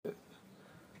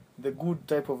the good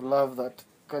type of love that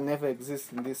can never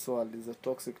exist in this world is a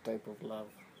toxic type of love.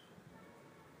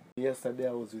 Yesterday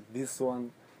I was with this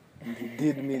one, and he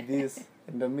did me this,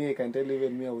 and me, I can tell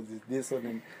even me I was with this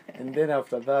one, and then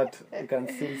after that, you can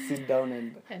still sit down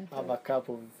and have a cup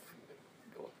of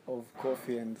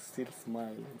coffee and still smile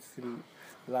and still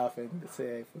laugh and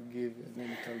say I forgive you, and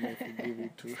then tell me I forgive you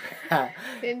too.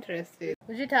 Interesting.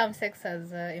 Would you term sex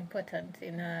as important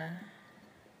in a...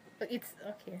 It's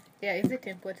okay. Yeah, is it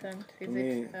important? To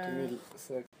me,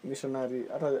 sex, missionary,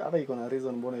 hata iko na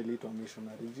reason mbona iliitwa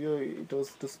missionary. It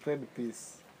was to spread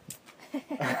peace.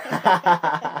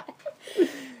 That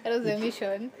was a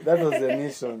mission. That was the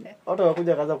mission. Watu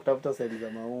wakuja kaza kutafuta seli za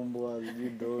maumbwa, sijui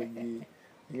dogi.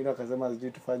 Wengine wakasema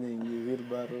sijui tufanye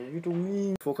wheelbarrow. Vitu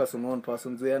mingi. Focus on one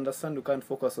person. They understand you can't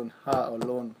focus on her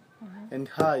alone. And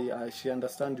her, she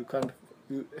understands you can't.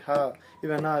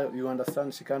 Even her, you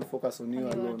understand she can't focus on you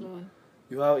alone.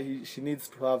 She needs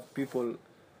to have people.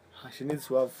 She needs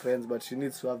to have friends, but she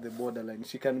needs to have the borderline.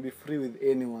 She can be free with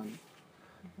anyone.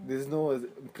 There's no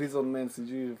imprisonment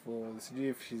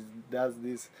if she does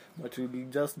this, but you'll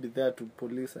just be there to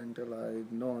police and tell her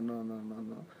no.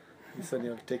 This one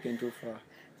you've taken too far.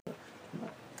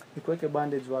 Nikuweke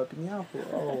bandage wapi? Ni hapo.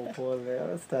 Oh,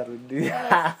 pole. Sitarudi.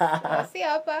 Si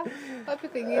hapa. Wapi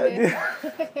kwingine?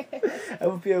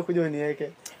 Hapo pia kuja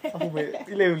uniweke. Hapo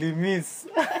ile ulimiss.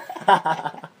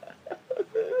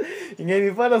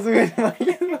 Ingenipata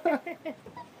singemaliza.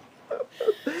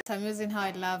 It's amazing how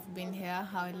I love being here,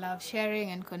 how I love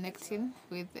sharing and connecting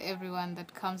with everyone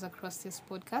that comes across this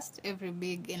podcast, every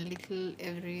big and little,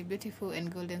 every beautiful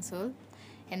and golden soul.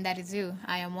 And that is you.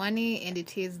 I am Wani, and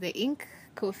it is the Ink,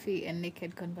 Coffee and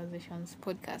Naked Conversations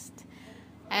podcast.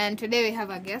 And today we have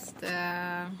a guest,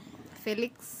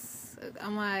 Felix.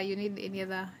 Ama, you need any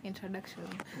other introduction?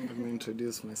 Let me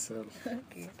introduce myself.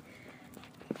 Okay.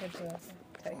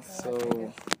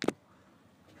 So,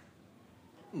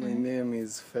 my name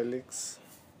is Felix.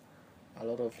 A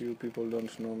lot of you people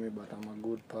don't know me, but I'm a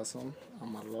good person.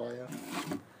 I'm a lawyer.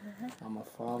 I'm a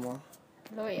farmer.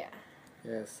 Lawyer.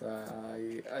 Yes,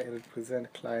 I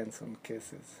represent clients on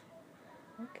cases.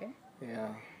 Okay.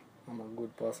 Yeah, I'm a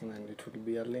good person, and it will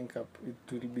be a link up.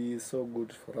 It will be so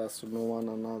good for us to know one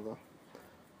another.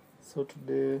 So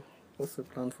today, what's the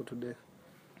plan for today?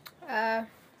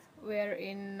 We're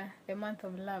in the month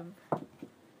of love.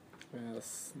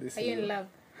 Yes, Are you in love?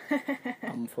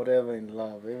 I'm forever in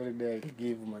love. Every day I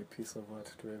give my piece of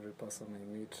heart to every person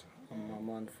I meet. I'm a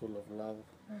man full of love.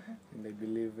 And I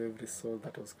believe every soul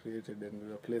that was created and we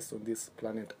were placed on this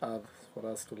planet Earth for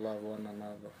us to love one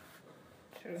another.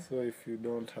 True. So if you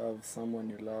don't have someone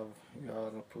you love,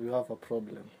 you have a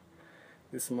problem.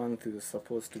 This month is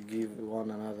supposed to give one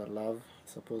another love,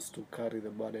 supposed to carry the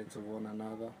burdens of one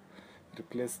another,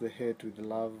 replace the hate with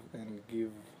love, and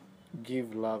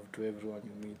give love to everyone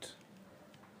you meet.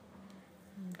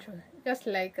 True. Just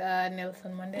like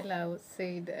Nelson Mandela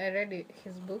said, I read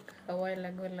his book a while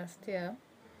ago last year.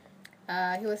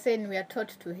 He was saying we are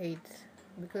taught to hate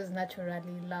because naturally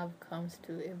love comes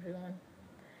to everyone.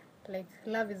 Like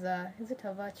love is it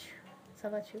a virtue? It's a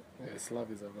virtue. Yes,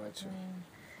 love is a virtue.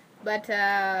 But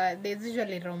there's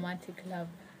usually romantic love.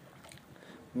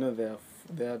 No, there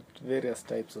are various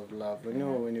types of love. You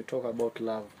know, when you talk about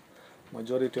love,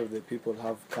 majority of the people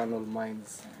have carnal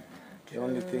minds. They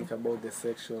only think about the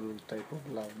sexual type of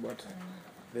love, but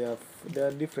there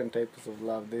are different types of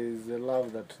love. There is the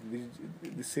love that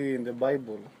you see in the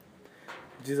Bible.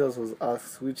 Jesus was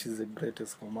asked which is the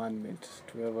greatest commandment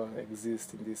to ever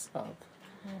exist in this earth,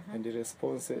 and he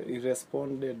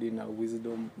responded in a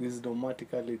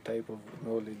wisdomatically type of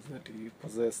knowledge that he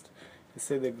possessed. He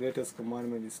said the greatest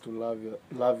commandment is to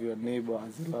love your neighbor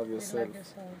as you love yourself.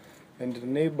 And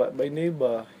by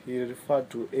neighbor, he referred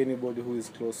to anybody who is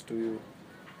close to you.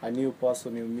 A new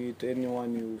person you meet,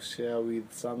 anyone you share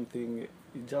with something,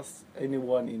 just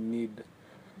anyone in need.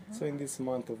 So in this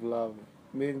month of love,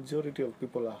 majority of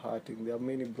people are hurting. There are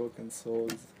many broken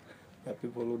souls. There are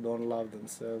people who don't love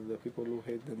themselves. There are people who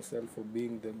hate themselves for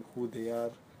being them who they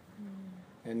are.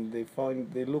 And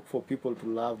they look for people to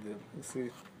love them. You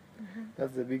see,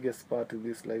 that's the biggest part in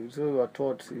this life. So we are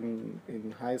taught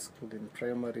in high school, in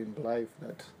primary, in life,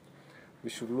 that we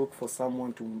should look for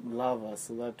someone to love us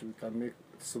so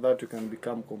that we can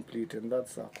become complete, and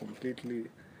that's a completely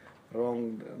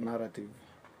wrong narrative.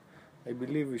 I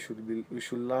believe we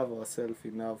should love ourselves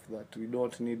enough that we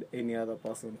don't need any other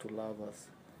person to love us,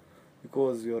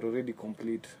 because you are already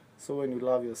complete. So when you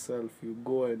love yourself, you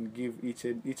go and give each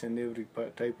and every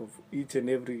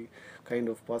kind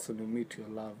of person you meet your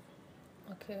love.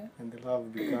 Okay. And the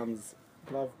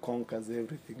love conquers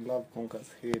everything. Love conquers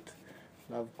hate.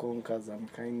 Love conquers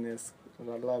unkindness.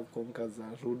 Love conquers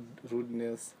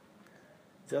rudeness.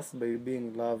 Just by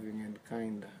being loving and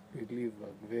kind, we live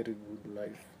a very good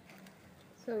life.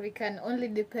 So we can only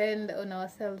depend on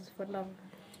ourselves for love.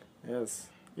 Yes.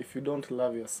 If you don't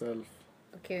love yourself,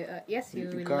 Okay, yes, you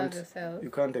will can't love yourself. you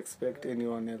can't expect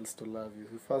anyone else to love you.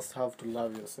 You first have to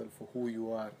love yourself for who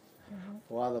you are,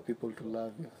 for other people to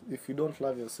love you. If you don't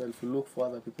love yourself, you look for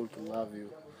other people to love you,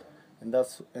 and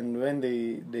when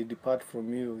they depart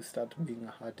from you, you start being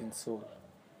a hurting soul.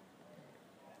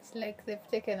 It's like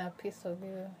they've taken a piece of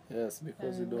you. Yes,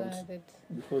 because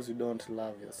you don't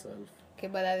love yourself. Okay,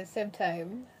 but at the same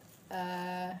time,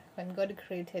 when God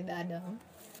created Adam,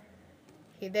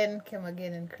 he then came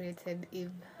again and created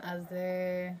Eve as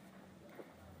the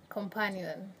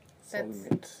companion.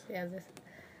 Soulmate.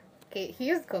 Okay, he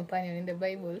used companion in the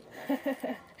Bible.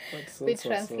 We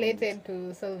translated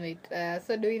to soulmate.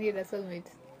 So do we need a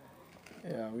soulmate?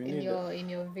 Yeah, we in need. In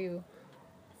your view.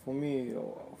 For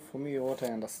me, what I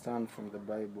understand from the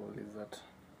Bible is that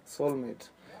soulmate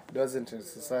doesn't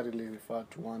necessarily refer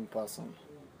to one person.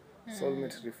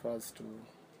 Soulmate refers to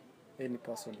any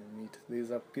person you meet. There's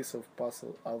a piece of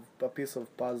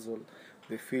puzzle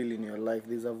they feel in your life.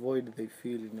 There's a void they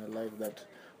feel in your life that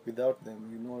without them,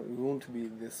 you won't be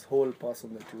this whole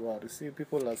person that you are. You see,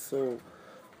 people are so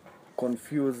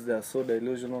confused, they're so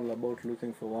delusional about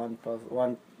looking for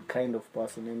one kind of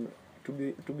person. And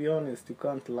to be honest, you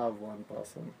can't love one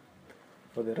person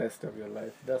for the rest of your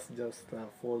life. That's just a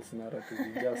false narrative.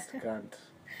 You just can't.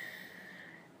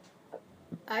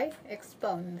 I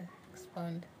expound.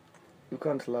 You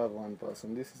can't love one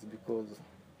person. This is because.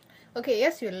 Okay,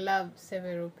 yes, you love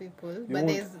several people, but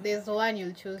there's one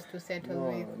you'll choose to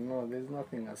settle with. No, there's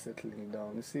nothing as settling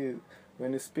down. You see,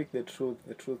 when you speak the truth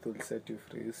will set you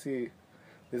free. You see,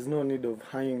 there's no need of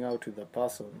hanging out with a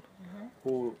person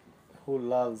who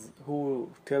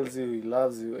tells you he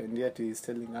loves you, and yet he is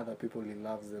telling other people he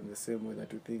loves them the same way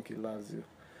that you think he loves you.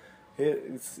 Here,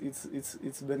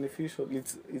 it's beneficial.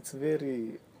 It's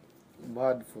very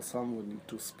bad for somebody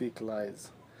to speak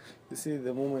lies. You see,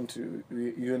 the moment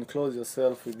you enclose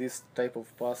yourself with this type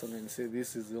of person and say,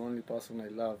 this is the only person I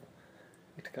love,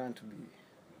 it can't be.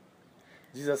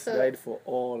 Jesus died for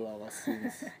all our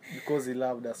sins because he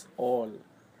loved us all.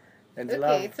 And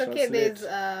okay, it's okay.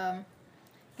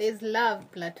 There's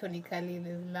love platonically,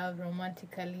 there's love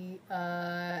romantically,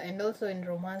 and also in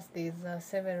romance there's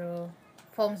several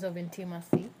forms of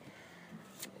intimacy.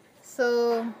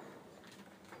 So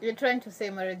you're trying to say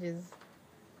marriages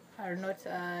are not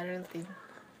a real thing?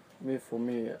 For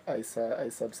me, I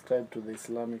subscribe to the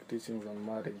Islamic teachings on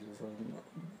marriages, on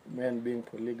men being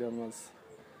polygamous.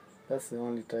 That's the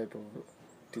only type of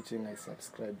teaching I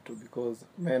subscribe to, because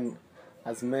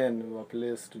as men, we were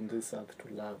placed in this earth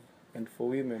to love, and for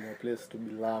women, we are placed to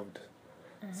be loved.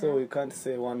 So you can't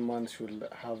say one man should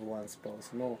have one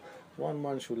spouse. No, one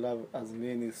man should love as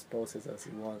many spouses as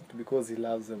he wants, because he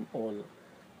loves them all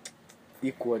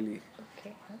equally.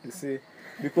 Okay. You see,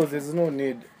 because there's no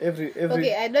need.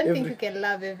 Okay, I don't think you can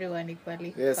love everyone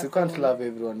equally. Yes, you can't love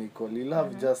everyone equally.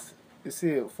 Love just, you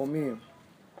see, for me,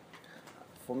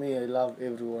 I love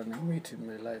everyone I meet in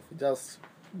my life. Just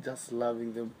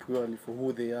loving them purely for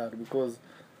who they are, because,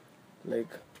 like,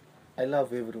 I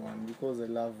love everyone because I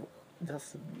love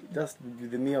just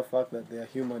the mere fact that they are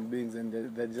human beings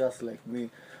and they're just like me.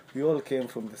 We all came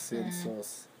from the same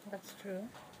source. That's true.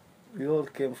 We all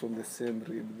came from the same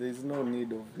rib. There is no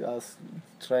need of us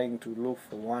trying to look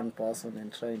for one person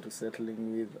and trying to settle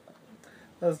in with.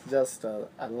 That's just a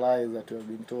lie that we have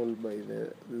been told by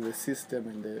the system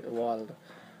and the world.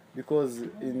 Because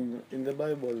in the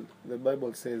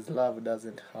Bible says love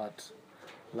doesn't hurt,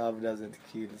 love doesn't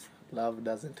kill, love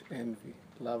doesn't envy,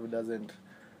 love doesn't.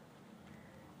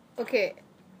 Okay,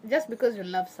 just because you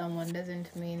love someone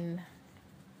doesn't mean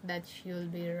that you'll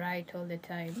be right all the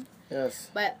time.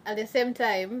 Yes. But at the same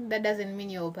time, that doesn't mean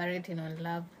you're operating on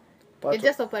love. You're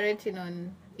just operating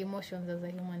on emotions as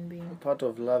a human being. Part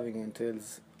of loving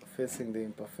entails facing the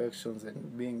imperfections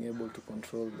and being able to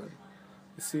control them.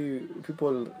 You see,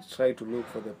 people try to look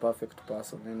for the perfect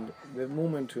person, and the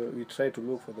moment we try to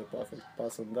look for the perfect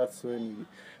person, that's when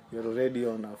you're already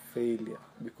on a failure,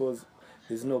 because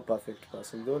there's no perfect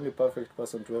person. The only perfect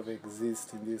person to ever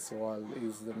exist in this world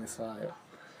is the Messiah.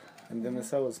 And the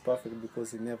Messiah was perfect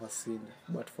because he never sinned.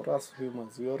 But for us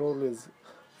humans, we are always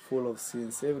full of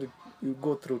sins. You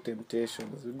go through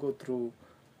temptations, you go through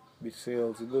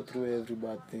betrayals, you go through every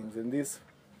bad things. And these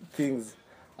things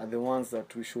are the ones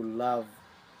that we should love.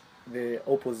 The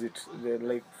opposite,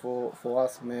 like for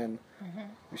us men,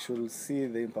 we should see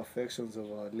the imperfections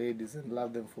of our ladies and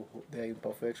love them for their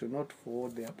imperfection, not for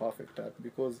what they are perfect at.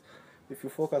 Because if you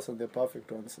focus on the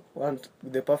perfect ones, want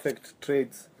the perfect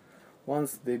traits,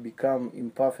 once they become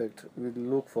imperfect, we'll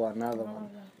look for another one.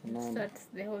 It starts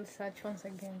the whole search once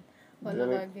again, all Yeah,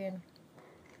 over again.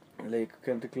 Like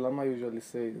Kendrick Lamar usually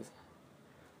says,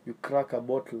 you crack a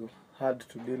bottle, hard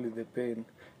to deal with the pain,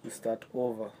 you start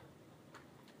over.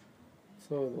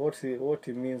 So what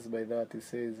he means by that, he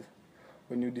says,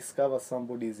 when you discover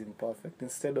somebody is imperfect,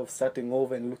 instead of starting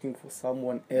over and looking for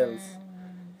someone else,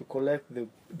 you collect the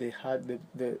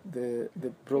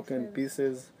broken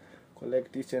pieces,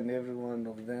 collect each and every one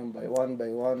of them by one,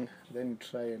 then you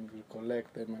try and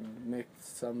recollect them and make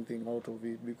something out of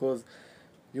it, because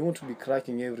you won't be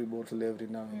cracking every bottle every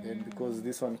now and then, because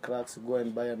this one cracks, you go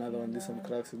and buy another one, this one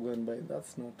cracks, you go and buy.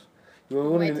 That's not. You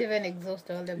might even exhaust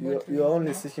all the bottles. You're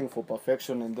only seeking for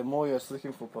perfection, and the more you're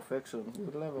seeking for perfection,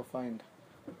 you'll never find.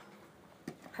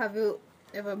 Have you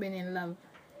ever been in love?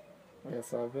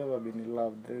 Yes, I've ever been in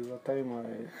love. There's a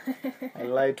time I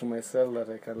lied to myself that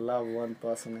I can love one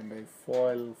person, and I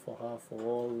fall for her for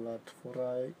all that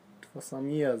for some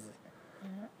years.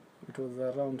 It was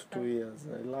around 2 years.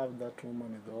 I loved that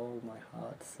woman with all my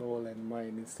heart, soul, and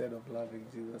mind, instead of loving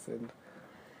Jesus. And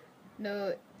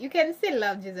no, you can still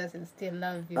love Jesus and still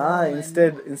love you.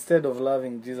 Instead of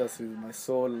loving Jesus with my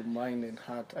soul, mind, and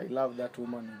heart, I love that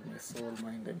woman with my soul,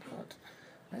 mind, and heart.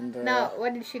 And now,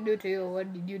 what did she do to you?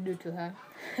 What did you do to her?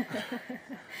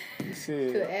 You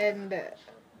see, to end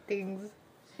things.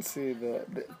 See, the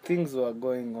things were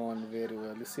going on very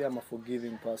well. You see, I'm a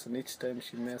forgiving person. Each time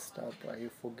she messed up, I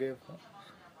forgave her.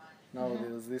 Now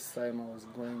there was this time I was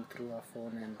going through her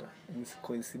phone, and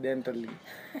coincidentally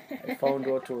I found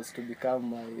what was to become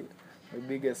my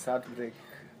biggest heartbreak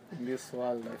in this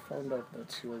world. I found out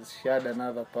that she had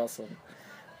another person,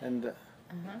 and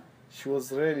she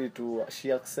was ready to.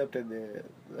 She accepted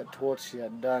that what she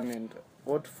had done, and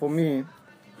what for me,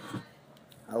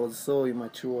 I was so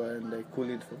immature and I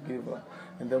couldn't forgive her.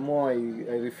 And the more I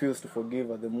refused to forgive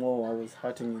her, the more I was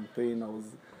hurting in pain. I was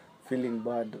feeling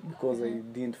bad because I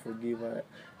didn't forgive her.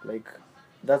 Like,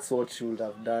 that's what she would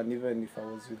have done, even if I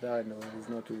was with her and I was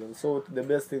not with her. So the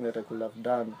best thing that I could have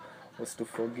done was to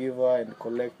forgive her and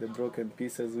collect the broken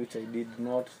pieces, which I did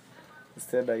not.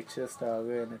 Instead, I chased her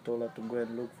away and I told her to go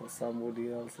and look for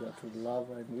somebody else that would love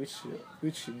her, and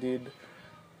which she did.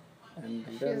 And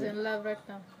she's in love right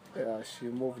now. Yeah, she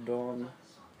moved on.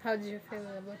 How do you feel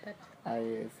about that?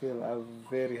 I'm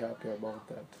very happy about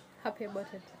that. Happy about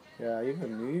it? Yeah,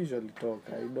 even we usually talk.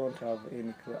 I don't have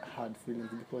any hard feelings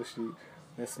because she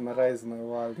mesmerized my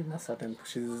world in a certain.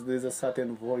 There's a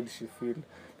certain void she feels,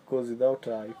 because without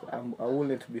her, I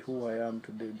wouldn't be who I am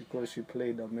today, because she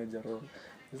played a major role.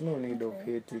 There's no need of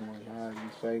hating on her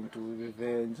and trying to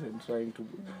revenge and trying to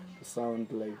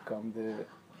sound like I'm the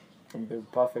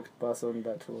perfect person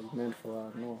that was meant for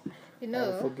her. No,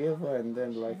 I forgave her, and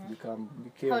then life became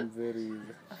very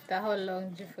easy. After how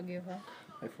long did you forgive her?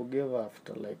 I forgave her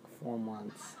after like 4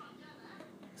 months.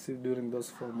 See, during those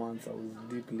 4 months, I was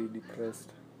deeply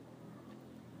depressed.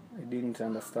 I didn't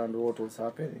understand what was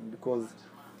happening, because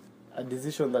a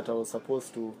decision that I was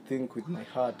supposed to think with my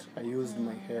heart, I used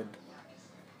my head.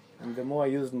 And the more I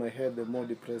used my head, the more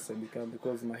depressed I became,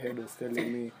 because my head was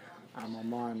telling me, I'm a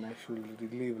man, I should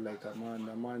live like a man.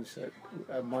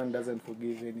 A man doesn't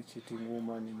forgive any cheating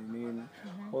woman,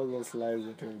 all those lies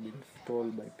that have been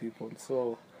told by people.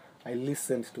 So I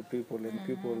listened to people, and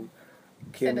people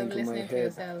came into my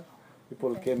head.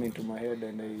 People came into my head,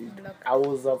 and I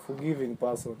was a forgiving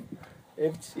person.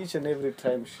 Each and every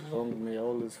time she wronged me, I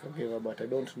always forgave her, but I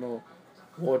don't know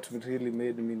what really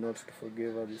made me not to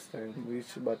forgive her this time.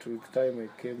 But with time,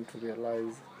 I came to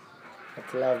realize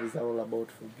that love is all about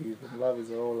forgiving. Love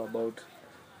is all about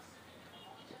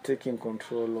taking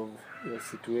control of your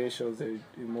situations, your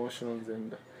emotions,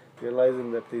 and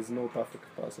realizing that there is no perfect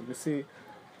person. You see,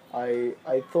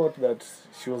 I thought that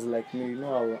she was like me.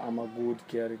 I'm a good,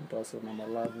 caring person. I'm a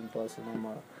loving person. I'm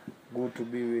a good to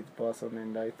be with person,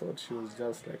 and I thought she was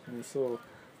just like me. So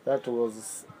that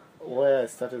was where I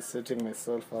started setting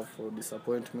myself up for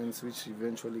disappointments, which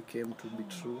eventually came to be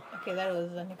true. Okay, that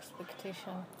was an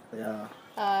expectation. Yeah.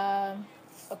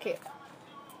 Okay,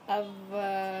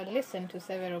 I've listened to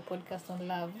several podcasts on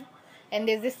love, and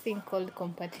there's this thing called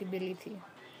compatibility.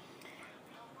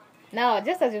 Now,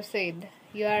 just as you said,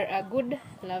 you are a good,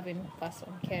 loving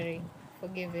person, caring,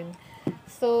 forgiving.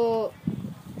 So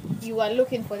you are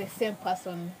looking for the same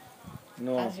person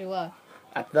as you are.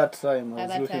 At that time, I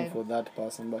was looking for that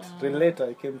person, but later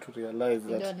I came to realize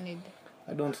that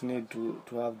I don't need to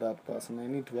have that person. I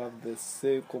need to have the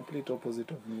same complete opposite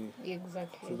of me.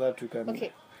 Exactly. So that we can.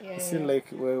 Okay. Yeah. See,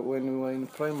 like when we were in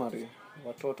primary, we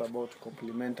were taught about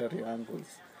complementary angles.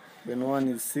 when one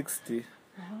is 60,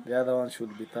 the other one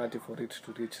should be 30 for it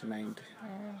to reach 90.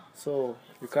 So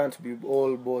you can't be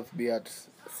both be at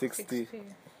 60.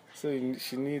 So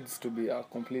she needs to be a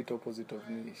complete opposite of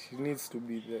me. She needs to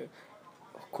be the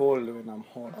cold when I'm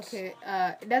hot. Okay,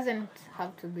 it doesn't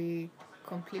have to be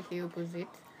completely opposite.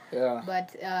 Yeah.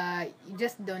 But you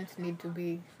just don't need to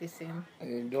be the same.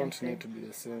 You don't need to be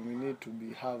the same. You need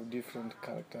to have different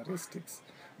characteristics,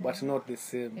 but not the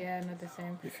same. Yeah, not the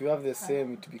same. If you have the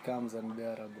same, it becomes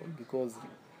unbearable because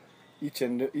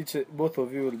both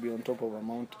of you will be on top of a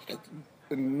mountain.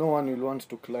 No one will want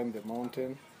to climb the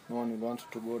mountain. No one will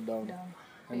want to go down.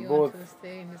 And you both want to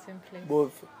stay in the same place.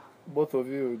 Both of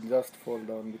you will just fall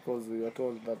down because you are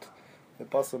told that the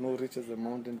person who reaches the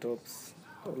mountain tops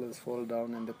always fall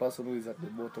down, and the person who is at the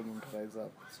bottom will rise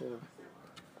up. So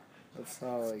that's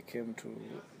how I came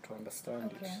to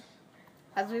understand it.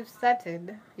 As we've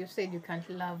started, you said you can't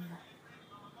love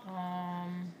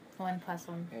one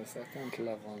person. Yes, I can't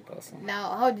love one person.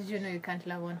 Now, how did you know you can't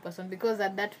love one person? Because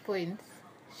at that point,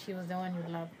 she was the one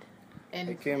you loved.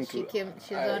 And she's the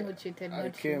one who cheated,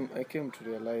 not you. I came to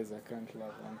realize I can't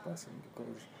love one person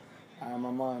because I am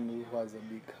a man who has a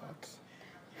big heart.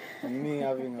 And me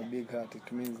having a big heart,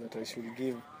 it means that I should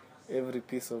give every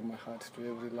piece of my heart to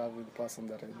every loving person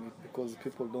that I meet, because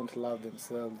people don't love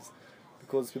themselves,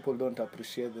 because people don't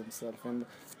appreciate themselves. And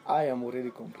I am already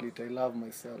complete. I love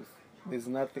myself. There's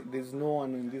no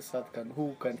one in this earth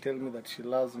who can tell me that she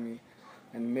loves me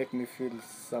and make me feel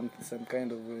some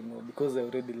kind of way, because I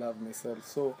already love myself.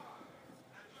 So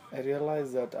I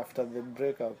realized that after the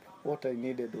breakup, what I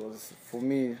needed was for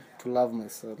me to love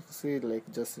myself. See, like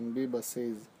Justin Bieber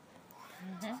says,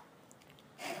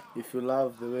 if you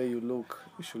love the way you look,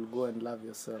 you should go and love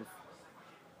yourself.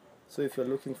 So if you're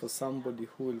looking for somebody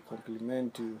who will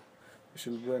compliment you, you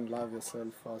should go and love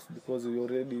yourself first, because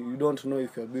you don't know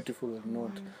if you're beautiful or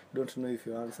not. You don't know if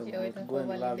you're handsome or not. Go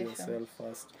and love yourself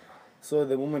first. So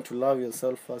the moment you love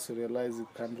yourself first, you realize you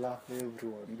can love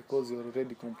everyone because you're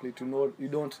already complete. You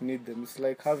don't need them. It's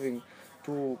like having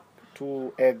two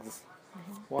eggs.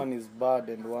 One is bad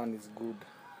and one is good.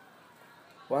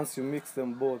 Once you mix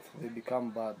them both, they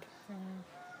become bad.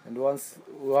 And once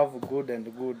you have good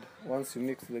and good, once you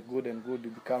mix the good and good, you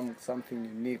become something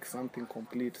unique, something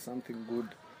complete, something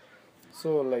good.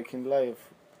 So like in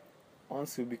life,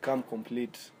 once you become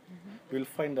complete, you'll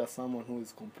find someone who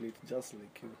is complete, just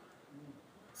like you.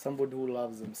 Somebody who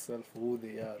loves themselves for who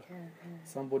they are.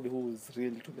 Somebody who is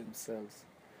real to themselves.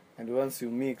 And once you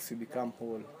mix, you become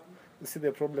whole. You see,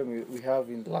 the problem we have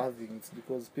in loving, it's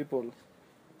because people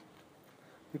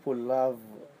love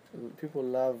people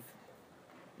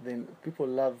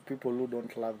who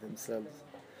don't love themselves.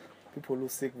 People who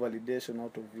seek validation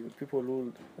out of you. People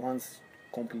who want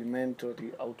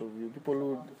complimentary out of you. People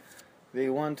who they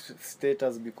want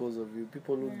status because of you.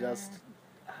 People who just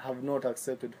have not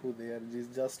accepted who they are. They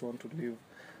just want to live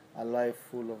a life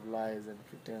full of lies and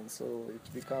pretense. So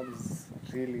it becomes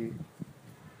really...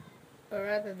 Or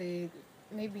rather, they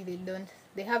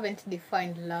haven't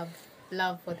defined love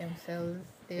for themselves.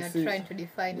 They are trying to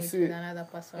define it with another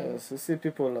person. Yes, you see,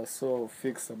 people are so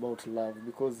fixed about love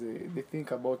because they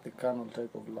think about the carnal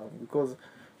type of love. Because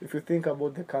if you think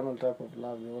about the carnal type of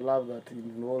love, the love that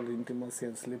involves intimacy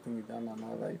and sleeping with one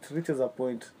another, it reaches a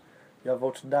point you have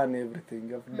outdone everything.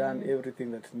 You have done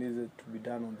everything that needed to be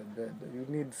done on the bed. You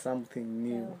need something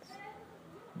new.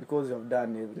 Because you have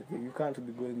done everything. You can't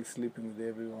be going sleeping with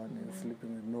everyone and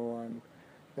sleeping with no one.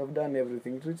 You have done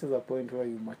everything. It reaches a point where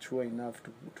you mature enough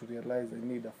to realize I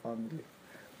need a family.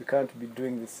 You can't be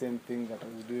doing the same thing that I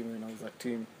was doing when I was a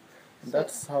teen. And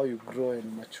that's how you grow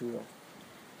and mature.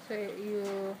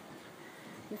 So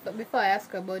before I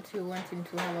ask about you wanting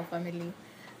to have a family,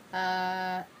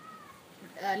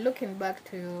 looking back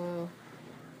to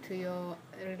your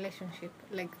relationship,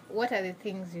 like what are the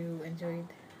things you enjoyed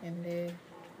in the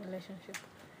relationship?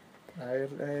 I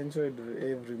enjoyed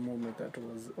every moment that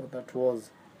was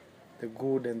the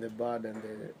good and the bad and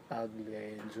the ugly.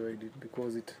 I enjoyed it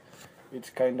because it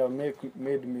kind of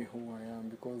made me who I am,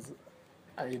 because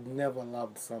I never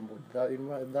loved somebody.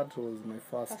 That was my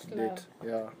first date. Love.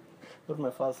 Yeah, not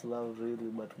my first love really,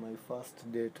 but my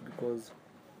first date, because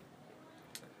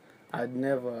I'd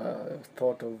never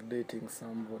thought of dating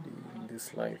somebody in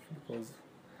this life, because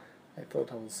I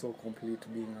thought I was so complete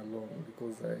being alone,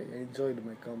 because I enjoyed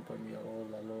my company all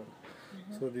alone.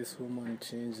 So this woman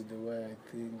changed the way I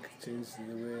think, changed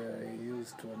the way I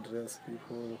used to address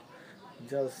people.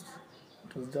 It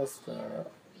was just a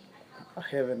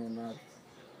heaven on earth.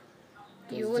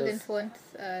 You wouldn't want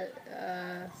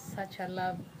such a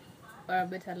love or a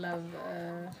better love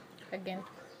again?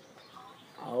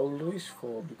 I'll wish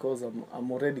for, because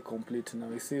I'm already complete now.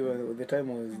 You see, when the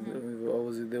time I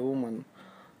was with the woman,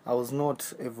 I was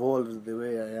not evolved the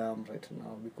way I am right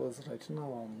now, because right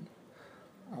now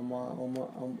I'm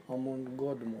on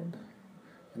God mode,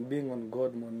 and being on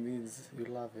God mode means you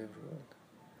love everyone.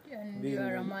 And Being you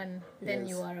are a on- man, then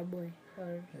you yes. are a boy.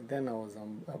 Or And then I was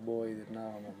a boy,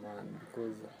 now I'm a man,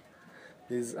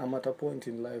 because I'm at a point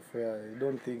in life where I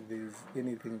don't think there's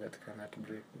anything that cannot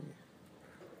break me.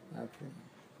 Nothing.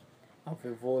 I've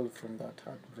evolved from that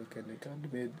heartbreak,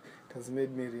 and it has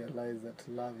made me realize that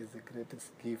love is the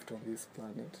greatest gift on this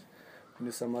planet. When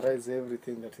you summarize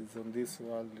everything that is on this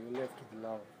world, you're left with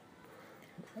love.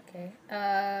 okay.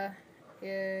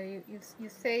 You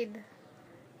said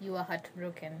you were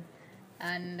heartbroken,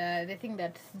 and the thing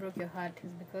that broke your heart is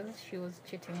because she was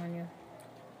cheating on you.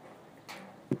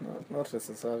 Not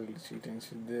necessarily cheating.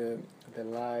 The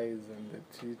lies and the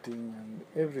cheating and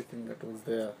everything that was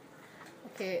there.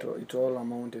 Okay, It all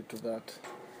amounted to that.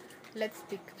 let's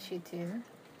pick cheating.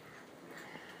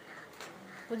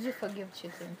 Would you forgive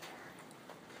cheating?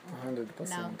 100%.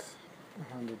 Now.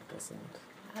 100%.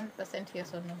 100%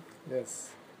 yes or no?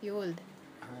 Yes. You would.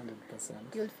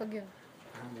 100%. You would forgive.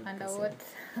 100%. Under what?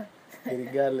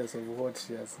 Regardless of what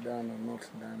she has done or not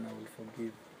done, I will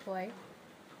forgive. Why?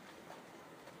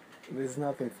 There's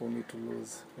nothing for me to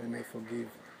lose when I forgive.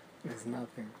 There's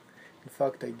nothing. In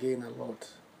fact, I gain a lot,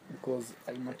 because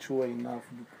I'm mature enough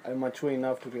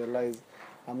to realize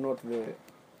I'm not the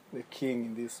king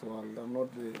in this world. I'm not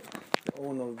the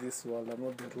owner of this world. I'm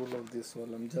not the ruler of this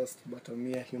world. I'm just but a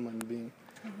mere human being.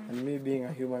 And me being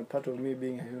a human, part of me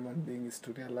being a human being is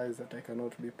to realize that I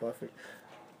cannot be perfect.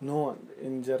 No one,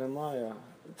 in Jeremiah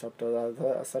chapter,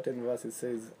 a certain verse, it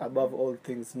says, above all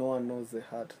things, no one knows the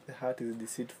heart. The heart is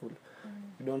deceitful.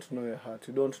 You don't know your heart.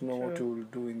 You don't know what you will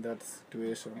do in that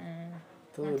situation.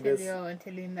 So Until you're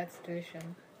in that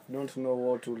situation. you don't know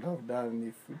what you would have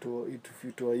done if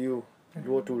it were you, and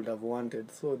what you would have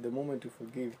wanted. So the moment you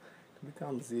forgive, it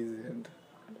becomes easy and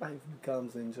life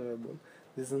becomes enjoyable.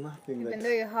 There's nothing Even though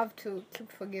you have to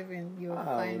keep forgiving, you'll I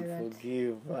find will that.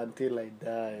 forgive until I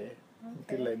die.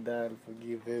 Okay. Until I die, I'll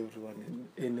forgive everyone and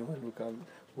anyone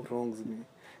who wrongs me.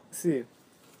 See,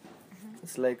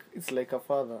 it's like a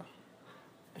father.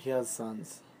 He has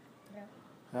sons. Yeah.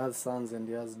 He has sons and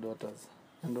he has daughters.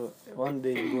 And one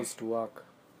day he goes to work.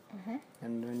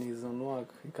 And when he's on work,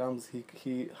 he comes.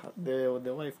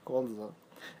 The wife calls her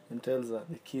and tells her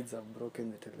the kids have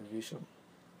broken the television.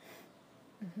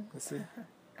 You see,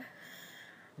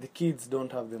 the kids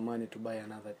don't have the money to buy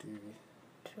another TV.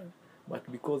 True.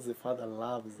 But because the father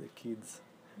loves the kids,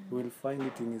 he will find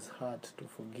it in his heart to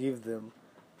forgive them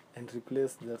and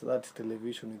replace that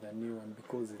television with a new one,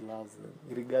 because he loves them,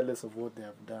 regardless of what they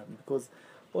have done. Because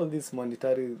all these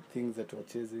monetary things that we're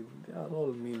chasing, they are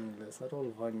all meaningless, they're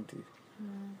all vanity.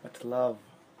 But love,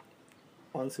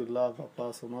 once you love a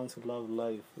person, once you love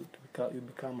life, you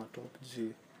become a top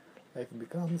G. Life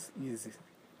becomes easy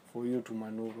for you to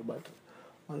maneuver. But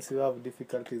once you have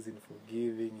difficulties in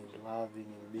forgiving, in loving,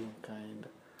 in being kind,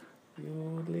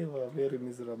 you live a very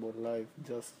miserable life,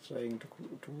 just trying to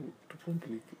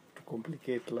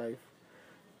complicate life.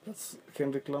 That's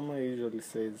Kendrick Lamar usually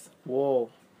says, war,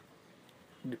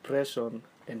 depression,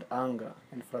 and anger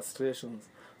and frustrations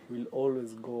will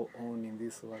always go on in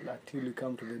this world until you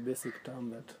come to the basic term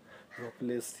that you are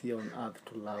placed here on earth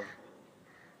to love.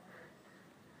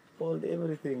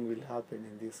 Everything will happen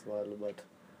in this world, but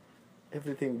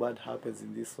everything bad happens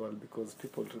in this world because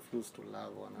people refuse to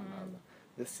love one another.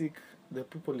 The sick, the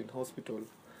people in hospital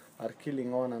are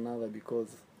killing one another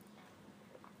because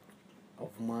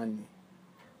of money,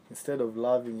 instead of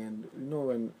loving. And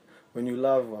when you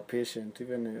love a patient,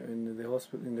 even in the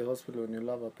hospital, when you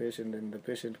love a patient and the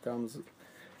patient comes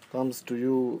to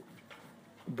you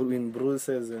in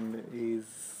bruises and is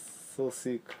so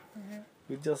sick,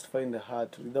 you just find the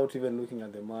heart, without even looking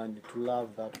at the money, to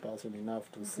love that person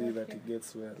enough to see that he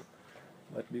gets well.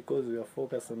 But because we are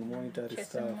focused on monetary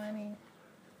stuff, money.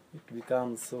 it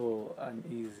becomes so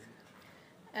uneasy.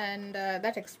 And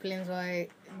that explains why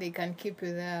they can keep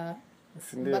you there.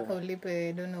 Back of lip,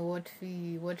 don't know what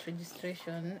fee, what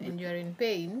registration, and you're in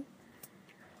pain.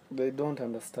 They don't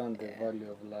understand the value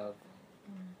of love.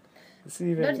 You see,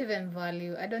 Not even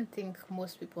value. I don't think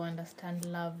most people understand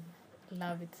love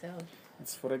itself.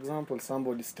 It's, for example,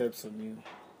 somebody steps on you.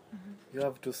 You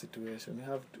have two situations.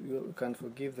 You can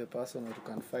forgive the person, or you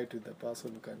can fight with the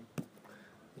person.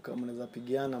 Mnaweza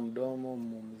pigana mdomo,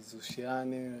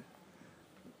 mzushiane.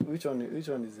 Which one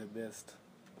is the best?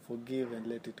 Forgive and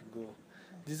let it go.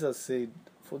 Jesus said,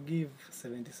 forgive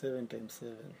 77 times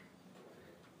 7.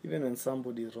 Even when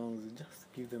somebody wrongs you,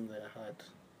 just give them their heart.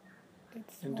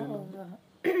 It's And more of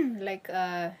like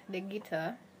the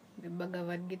Gita, the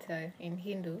Bhagavad Gita in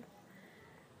Hindu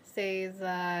says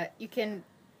you can.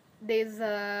 There's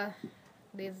I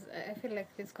feel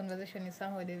like this conversation is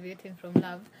somehow deviating from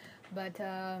love, but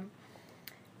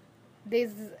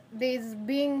there's there's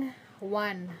being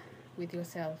one with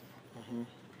yourself,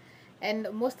 and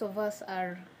most of us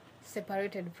are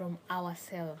separated from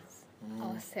ourselves.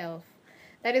 Ourself.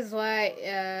 That is why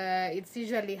it's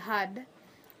usually hard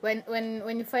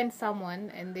when you find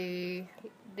someone and the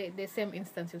same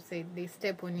instance you said they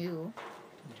step on you.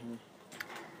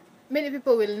 Many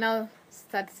people will now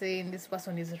start saying this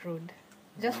person is rude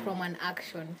just from an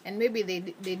action, and maybe they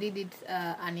did it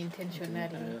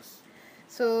unintentionally. Yes.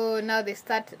 So now they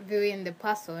start viewing the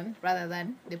person rather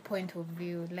than the point of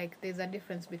view. Like there's a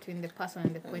difference between the person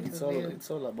and the point of view. It's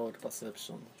all about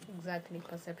perception. Exactly,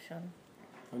 perception.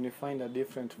 When you find a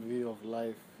different view of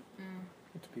life,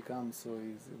 it becomes so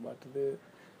easy. But the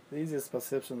easiest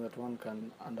perception that one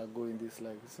can undergo in this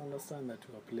life is understand that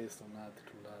you are placed on earth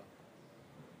to love.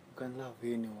 You can love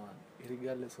anyone,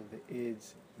 regardless of the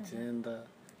age, gender,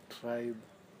 tribe.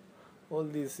 All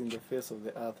this in the face of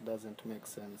the earth doesn't make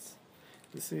sense.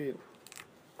 You see,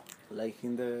 like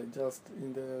in the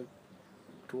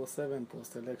 2007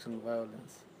 post-election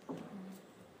violence,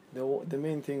 the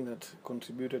main thing that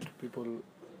contributed to people,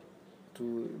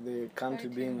 to the country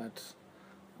being at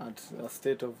a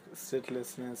state of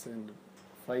statelessness and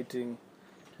fighting,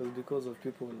 was because of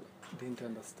people didn't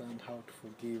understand how to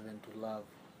forgive and to love.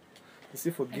 You see,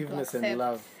 forgiveness and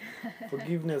love,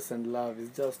 forgiveness and love is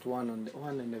just one and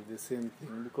of the same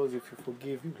thing. Because if you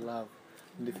forgive, you love,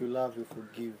 and if you love, you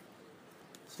forgive.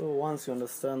 So once you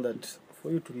understand that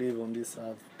for you to live on this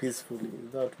earth peacefully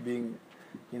without being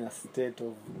in a state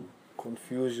of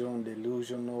confusion,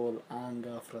 delusional,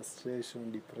 anger,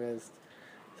 frustration, depressed,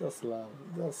 just love,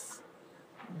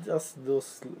 just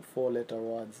those 4-letter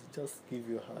words, just give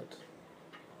your heart.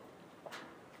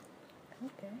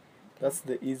 Okay. That's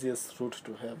the easiest route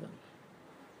to heaven.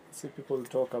 See, people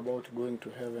talk about going to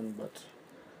heaven, but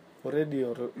already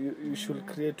you should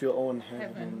create your own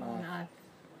heaven on earth,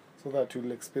 so that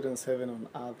you'll experience heaven on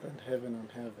earth and heaven on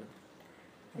heaven.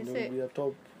 And there will be a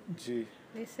top G.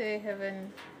 They say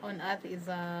heaven on earth is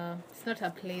it's not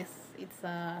a place, it's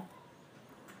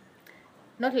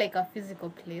not like a physical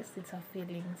place, it's a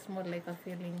feeling. It's more like a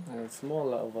feeling. It's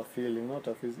more of a feeling, not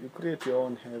a physical. You create your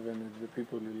own heaven with the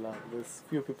people you love. There's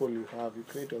few people you have, you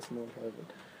create a small heaven.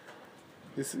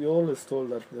 You're always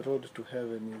told that the road to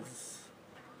heaven is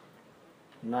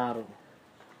narrow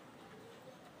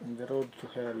and the road to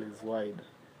hell is wide.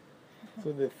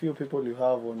 So the few people you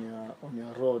have on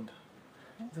your road,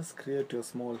 just create your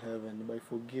small heaven by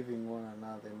forgiving one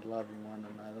another and loving one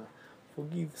another.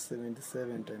 Forgive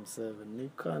 77 times 7. You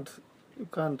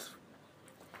can't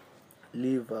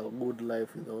live a good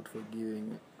life without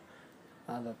forgiving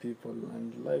other people,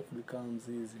 and life becomes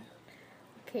easy.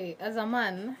 Okay, as a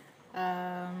man,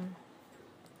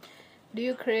 do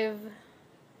you crave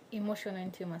emotional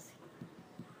intimacy?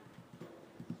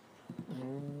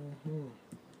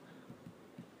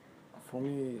 For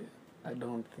me, I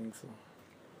don't think so.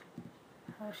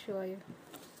 How sure are you?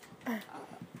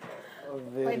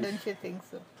 Very Why don't you think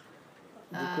so?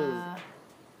 Because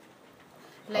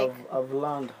like I've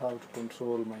learned how to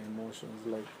control my emotions.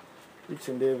 Like each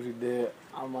and every day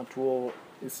I'm at war.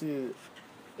 You see,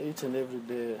 each and every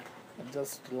day I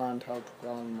just learned how to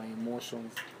calm my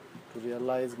emotions, to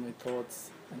realize my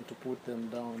thoughts and to put them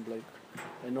down. Like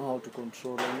I know how to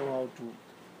control. I know how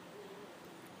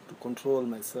to control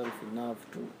myself enough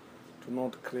to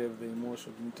not crave the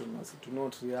emotional intimacy, to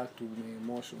not react to my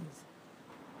emotions.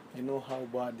 I know how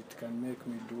bad it can make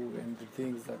me do and the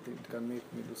things that it can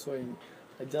make me do. So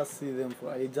I just see them,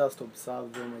 I just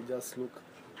observe them, I just look.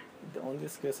 On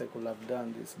this case I could have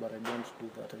done this, but I don't do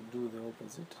that. I do the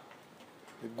opposite.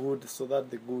 The good, so that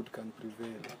the good can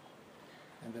prevail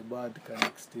and the bad can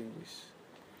extinguish.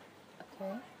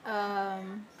 Okay.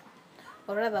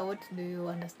 Or rather, what do you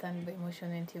understand by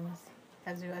emotional intimacy?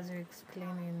 As you explain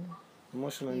in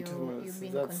Emotional intimacy, you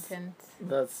being content.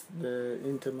 That's the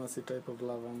intimacy type of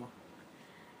love, Amma.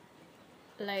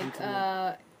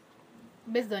 Like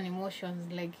based on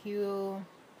emotions, like you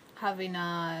having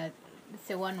a, let's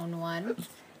say, one-on-one,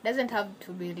 doesn't have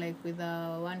to be like with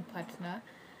one partner,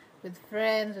 with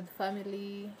friends, with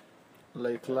family.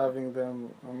 Like loving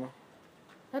them, Amma.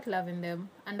 Not loving them,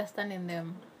 understanding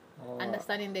them.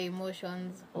 Understanding the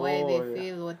emotions, why they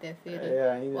feel what they're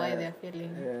feeling, why they're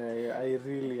feeling. Yeah, I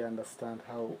really understand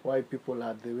why people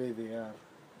are the way they are.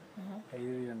 I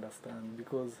really understand,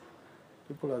 because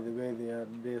people are the way they are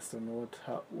based on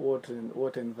what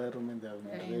environment they have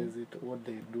been raised in, what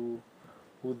they do,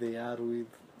 who they are with.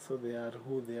 So they are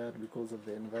who they are because of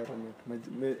the environment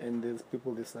and there's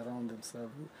people they surround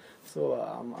themselves with. So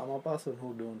I'm a person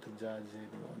who don't judge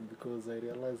anyone because I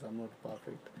realize I'm not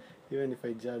perfect. Even if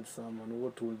I judge someone,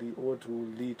 what will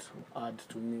it add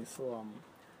to me? So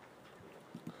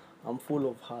I'm full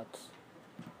of heart.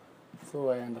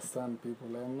 So I understand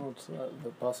people. I'm not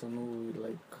the person who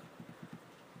like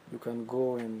you can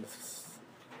go and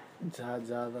judge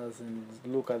others and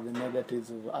look at the negatives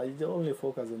of. I only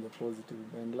focus on the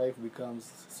positive, and life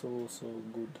becomes so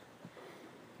good.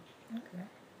 Okay.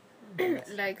 Yes.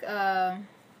 Like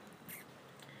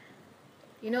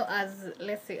as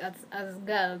let's say as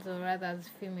girls or rather as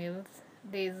females,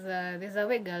 there's a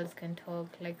way girls can talk.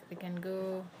 Like they can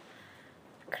go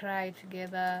cry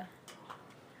together,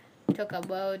 talk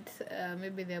about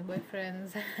maybe their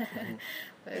boyfriends,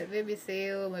 maybe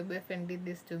say, oh, my boyfriend did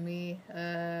this to me.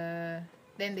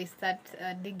 Then they start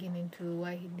digging into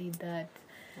why he did that.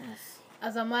 Yes.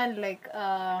 As a man, like,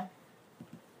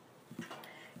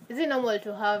 is it normal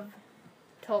to have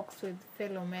talks with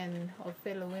fellow men or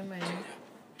fellow women?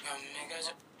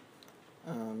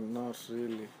 Not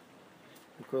really,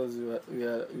 because we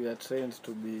are trained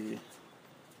to be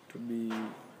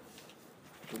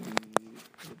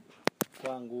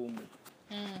kwa ngumu.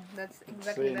 That's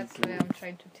exactly where I'm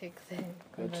trying to take the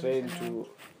conversation. We're trained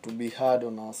to be hard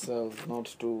on ourselves,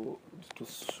 not to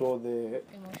show the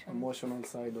emotional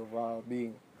side of our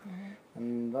being.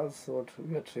 And that's what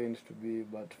we are trained to be.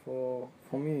 But for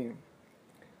me,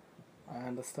 I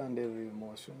understand every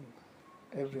emotion.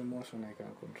 Every emotion I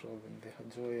can control them. The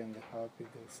joy and the happy,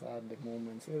 the sad, the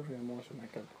moments, every emotion I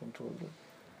can control them.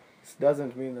 It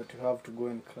doesn't mean that you have to go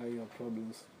and cry your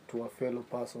problems to a fellow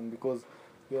person because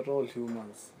we are all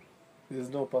humans. There's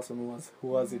no person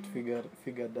who has it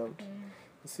figured out.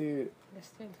 You see, they're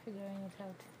still figuring it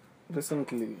out.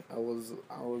 Recently, I was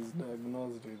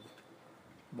diagnosed with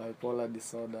bipolar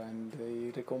disorder, and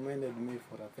they recommended me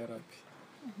for a therapy.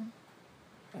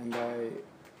 And I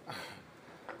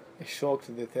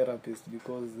shocked the therapist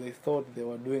because they thought they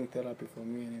were doing therapy for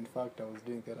me, and in fact I was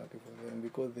doing therapy for them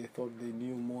because they thought they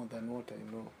knew more than what I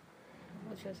know.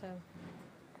 About yourself?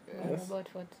 Yes. About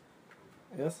what?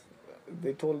 Yes.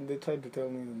 They tried to tell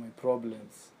me my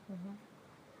problems.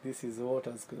 This is what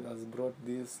has brought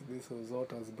this was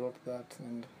what has brought that,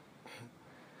 and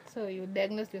so you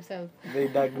diagnosed yourself? They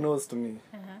diagnosed me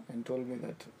and told me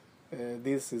that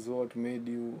this is what made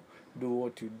you do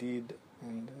what you did,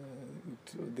 and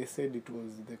they said it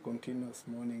was the continuous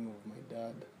mourning of my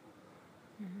dad.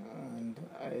 And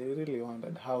I really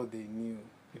wondered how they knew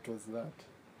it was that.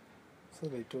 So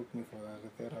they took me for a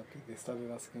therapy. They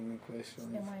started asking me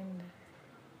questions. The mind.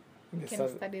 You can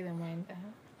study the mind.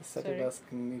 They started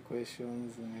asking me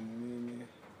questions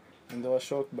and they were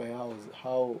shocked by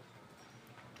how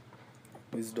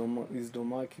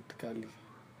wisdomatically,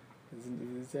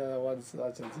 is there words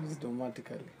such as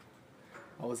wisdomatically,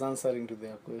 I was answering to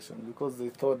their question, because they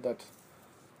thought that,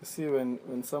 you see,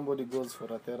 when somebody goes for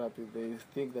a therapy, they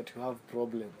think that you have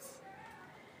problems.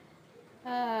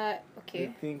 Okay.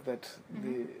 They think that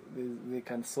they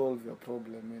can solve your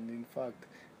problem, and in fact,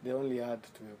 they only add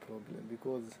to your problem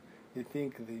because they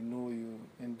think they know you,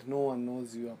 and no one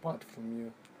knows you apart from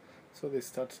you. So they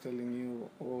start telling you,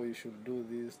 oh, you should do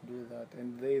this, do that,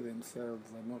 and they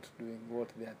themselves are not doing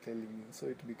what they are telling you. So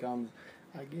it becomes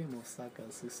a game of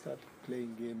suckers. They start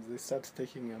playing games. They start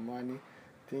taking your money,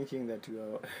 thinking that you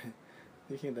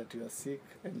are sick,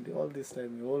 and all this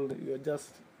time you're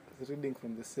just reading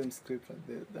from the same script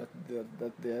that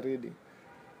they are reading.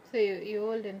 So you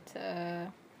wouldn't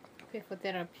pay for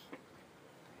therapy?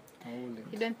 I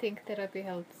wouldn't. You don't think therapy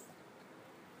helps?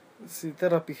 See,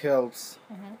 therapy helps.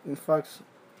 In fact,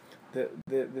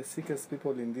 the sickest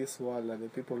people in this world are the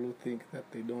people who think that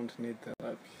they don't need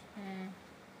therapy.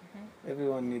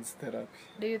 Everyone needs therapy.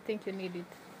 Do you think you need it?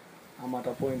 I'm at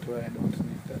a point where I don't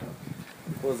need therapy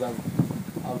because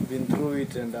I've been through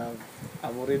it, and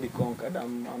I've already conquered.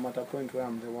 I'm at a point where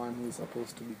I'm the one who is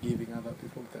supposed to be giving other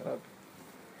people therapy.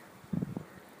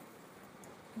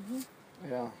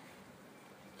 Yeah.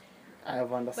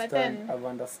 I've understood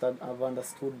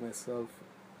myself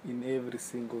in every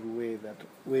single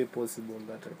way possible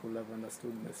that I could have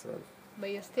understood myself.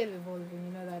 But you're still evolving,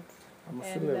 you know that. I'm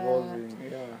still evolving,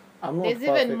 yeah. I'm not there's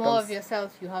perfect. Even more of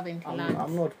yourself you haven't learned.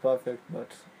 I'm not perfect,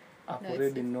 but I've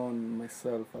already known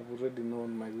myself. I've already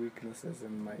known my weaknesses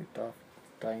and my tough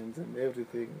times and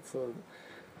everything. So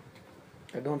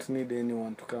I don't need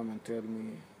anyone to come and tell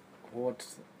me what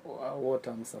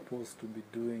I'm supposed to be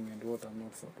doing and what I'm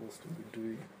not supposed to be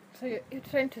doing. So you're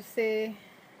trying to say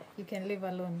you can live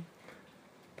alone?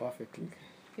 Perfectly.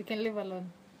 You can live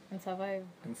alone? And survive.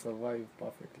 And survive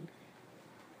perfectly.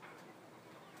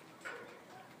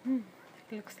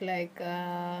 Looks like,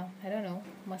 I don't know,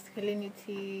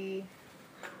 masculinity.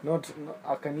 Not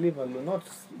I can live alone.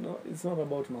 No, it's not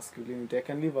about masculinity. I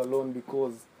can live alone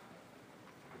because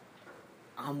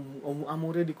I'm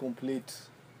already complete.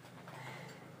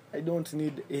 I don't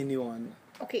need anyone.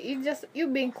 Okay, you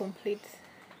being complete.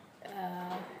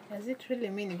 Does it really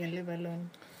mean you can live alone,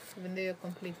 even though you're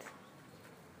complete?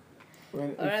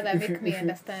 When, Or rather, make me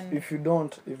understand. If you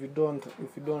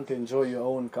don't enjoy your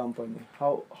own company,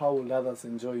 how will others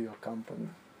enjoy your company?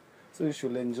 So you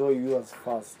should enjoy yours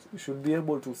first. You should be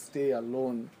able to stay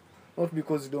alone, not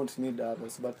because you don't need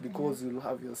others, but because you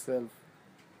love yourself,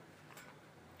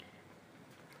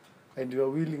 and you are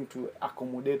willing to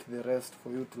accommodate the rest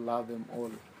for you to love them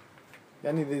all.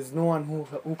 Yani, there's no one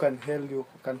who can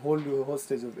hold you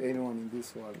hostage of anyone in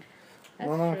this world.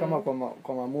 Unaona kama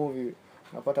kwa movie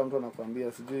napata mtu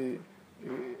anakuambia sijui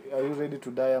are you ready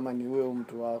to die ama ni wewe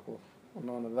mtu wako.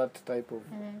 Unaona that type of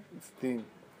thing.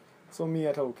 So mi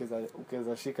hata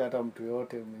ukeza shika hata mtu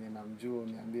yote mwenye namjua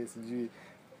niambie sijui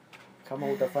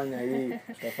kama utafanya hii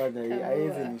utafanya hii,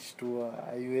 haiwezi nishtua,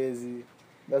 haiwezi.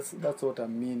 That's what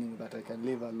I'm meaning, that I can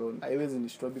live alone. Haiwezi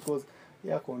nishtua because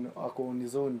ako on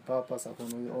his own purpose, ako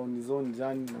on his own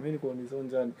journey, na mimi niko on his own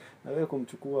journey. Na wewe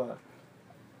kumchukua,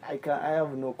 I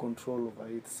have no control over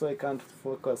it, so I can't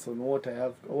focus on what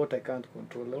I can't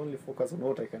control. I only focus on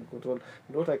what I can control,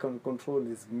 and what I can control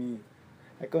is me.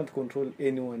 I can't control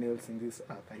anyone else in this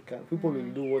earth. I can't. People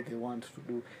will do what they want to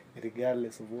do,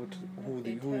 regardless of who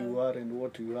you are and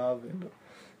what you have, and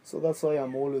so that's why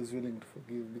I'm always willing to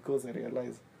forgive, because I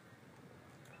realize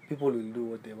people will do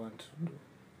what they want to do.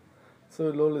 So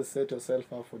you'll always set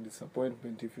yourself up for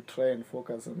disappointment if you try and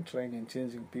focus on trying and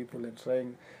changing people and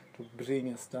trying to bring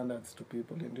your standards to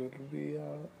people, and it will be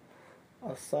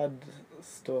a sad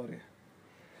story.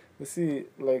 You see,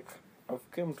 like,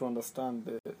 I've come to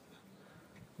understand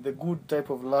the good type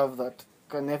of love that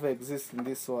can never exist in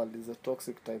this world is a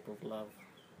toxic type of love.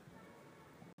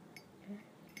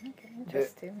 Okay,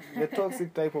 interesting. The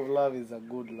toxic type of love is a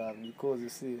good love, because you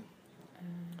see,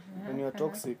 when you're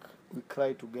toxic, we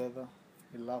cry together,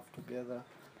 we laugh together.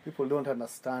 People don't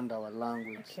understand our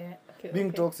language. Okay,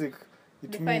 being toxic,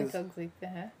 Define toxic.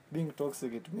 Being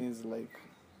toxic, it means like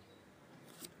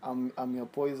I'm your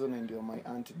poison and you're my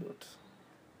antidote.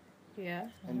 Yeah.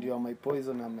 And you are my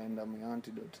poison and I'm your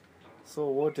antidote. So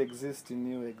what exists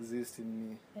in you exists in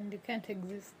me. And you can't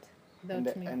exist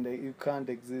without me. And you can't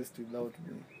exist without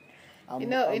me.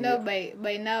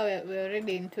 By now we're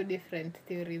already in two different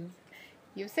theories.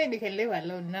 You said you can live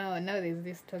alone. Now there's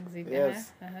this toxic.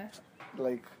 Yes.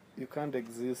 Like, you can't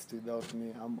exist without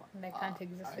me. And I can't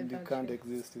exist without you. Can't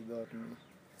exist without me.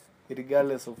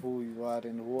 Regardless of who you are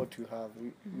and what you have,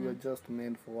 we are just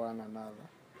meant for one another.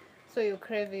 So you're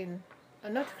craving, or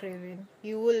not craving,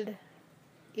 you would,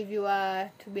 if you were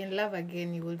to be in love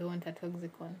again, you would want a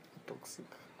toxic one. Toxic.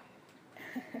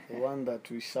 The one that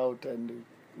we shout and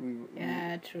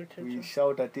true. We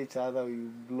shout at each other,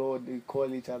 we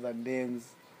call each other names.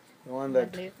 The one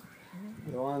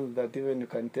that even you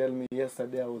can tell me,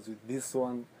 yesterday I was with this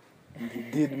one, and he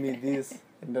did me this,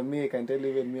 and me I can tell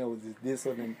even me I was with this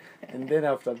one, and then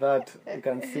after that you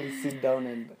can still sit down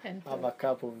and have a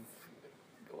cup of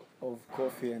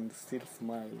coffee and still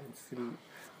smile and still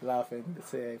laugh and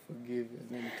say I forgive you, and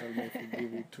then you tell me I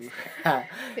forgive you too.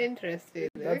 Interesting.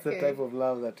 That's the type of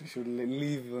love that you should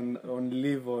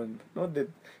live on. Not that,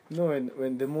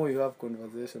 when the more you have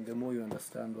conversation, the more you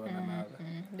understand one another.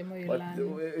 The more you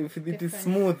learn. If it is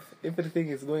smooth, everything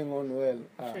is going on well,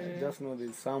 just know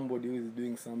there's somebody who is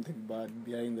doing something bad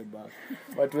behind the back.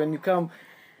 But when you come,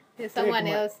 there's someone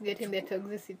else getting the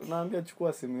toxicity. Naambia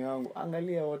chukua simu yangu,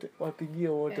 angalia wote, wapigie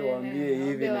wote, waambie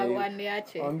hivi na hivi.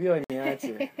 Waambie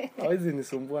waniache. Hawezi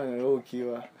nisumbua na wewe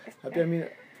ukiwa. Na pia mimi,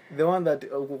 the one that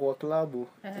kwa klabu,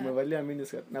 umevalia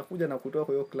miniskirt, nakuja na kutoa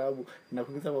kwa hiyo klabu, na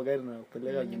kuingiza kwa gari na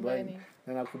kupeleka nyumbani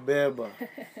na nakubeba.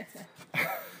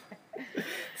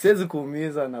 Siwezi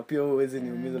kuumiza na pia wewe huwezi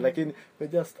niumiza, lakini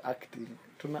we're just acting.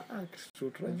 Tuna act tu,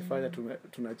 tunajifanya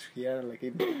tunachukiana,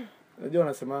 lakini unajua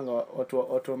wanasemanga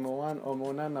watu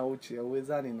wameonana uchi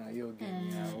hauwezani na hiyo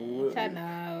game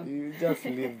yao. You just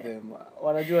leave them.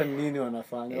 Wanajua nini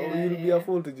wanafanya. You'll be a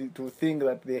fool to think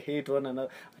that they hate one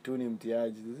another. Atu ni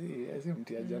mtiaji. Si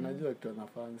mtiaji, anajua kitu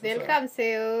anafanya. They'll come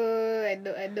say, oh,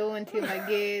 I don't want him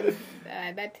again.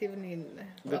 That evening.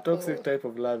 The toxic type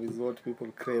of love is what people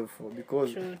crave for,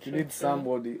 because you need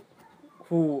somebody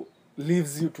who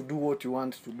leaves you to do what you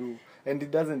want to do, and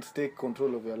it doesn't take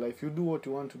control of your life. You do what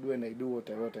you want to do, and I do what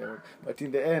I want. But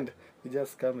in the end, we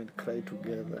just come and cry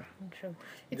together. True.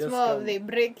 It's Just more come- of they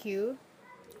break you,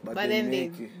 but then they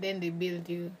make you. then they build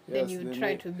you. Yes, then you they try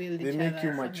make- to build They each make other.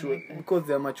 you something mature like that. because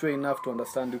they're mature enough to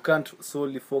understand. You can't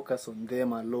solely focus on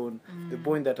them alone. The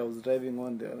point that I was driving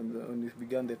on when we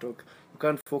began the talk, you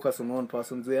can't focus on one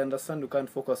person. They understand you can't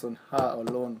focus on her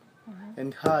alone,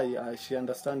 and her, she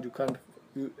understands you can't.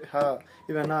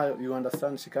 Even her, you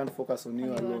understand she can't focus on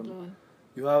you alone.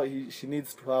 She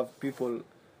needs to have people.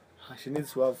 She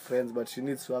needs to have friends, but she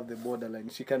needs to have the borderline.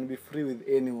 She can be free with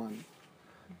anyone.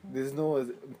 There's no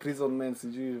imprisonment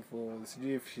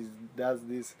if she does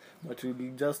this, but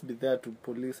we'll just be there to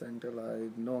police and tell her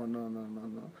no.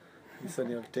 This one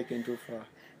you have taken too far.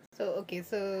 So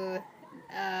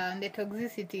the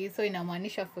toxicity, so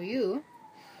inamaanisha for you,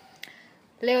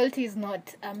 loyalty is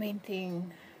not a main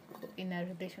thing in a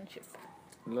relationship.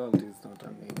 Loyalty is not a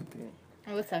main thing.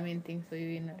 What's a main thing for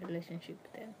you in a relationship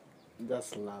then?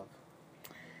 Just love.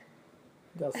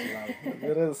 Just love.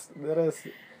 The rest.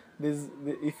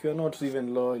 If you're not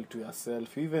even loyal to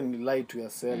yourself, you even lie to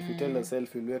yourself, you tell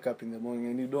yourself you'll wake up in the morning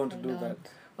and you don't do that.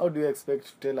 How do you expect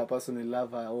to tell a person you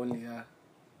love her only her?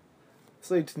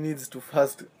 So it needs to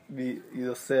first be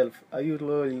yourself. Are you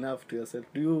loyal enough to yourself?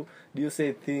 Do you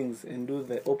say things and do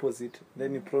the opposite?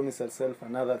 Then you promise yourself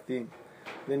another thing.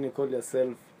 Then you call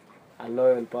yourself a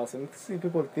loyal person. See,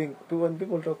 when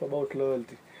people talk about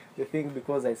loyalty, they think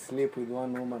because I sleep with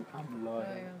one woman, I'm loyal.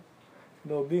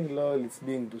 No, being loyal is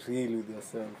being real with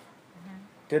yourself.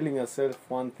 Telling yourself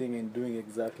one thing and doing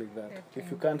exactly that. Okay. If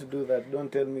you can't do that,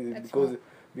 don't tell me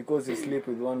because you sleep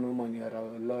with one woman, you are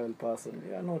a loyal person.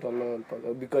 You are not a loyal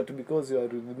person. Because you are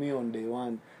with me on day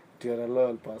one, you are a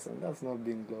loyal person. That's not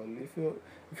being loyal.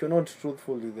 If you're not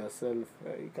truthful with yourself,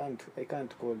 I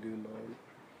can't call you loyal.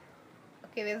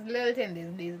 Okay, there's loyalty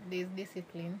and there's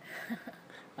discipline.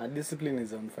 Discipline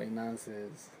is on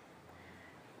finances.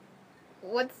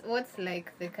 What's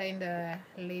like the kind of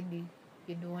lady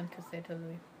you'd want to settle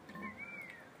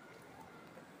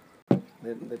with?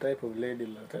 The type of lady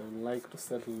that I would like to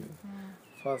settle with.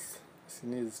 First, she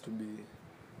needs to be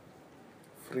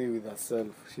free with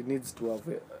herself. She needs to have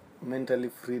mentally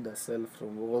freed herself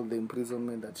from all the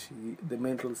imprisonment the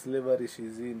mental slavery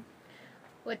she's in.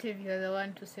 What if you're the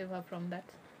one to save her from that?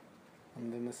 I'm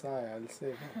the Messiah, I'll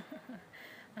save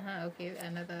her. Okay,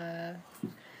 another...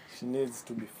 She needs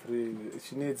to be free.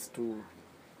 She needs to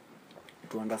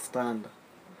understand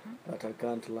that I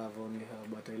can't love only her,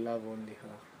 but I love only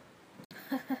her.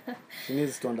 She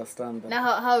needs to understand that.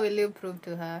 Now, how will you prove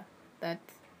to her that?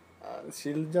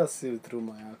 She'll just see it through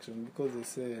my action, because they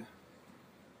say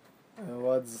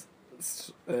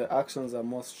actions are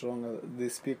more stronger. They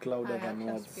speak louder than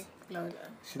words. Speak louder.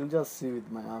 She'll just see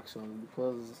with my actions,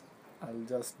 because I'll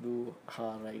just do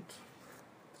her right.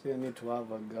 So I need to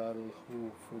have a girl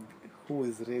who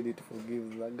is ready to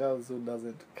forgive. A girl who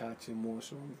doesn't catch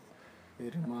emotions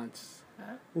very much.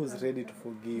 Who's ready to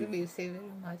forgive. Maybe you say very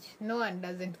much. No one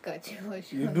doesn't catch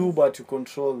emotions. You do, but you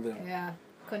control them. Yeah,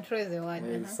 control is the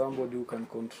word. Somebody who can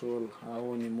control her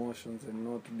own emotions and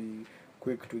not be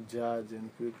quick to judge and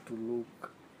quick to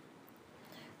look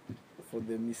for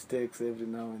the mistakes every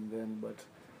now and then, but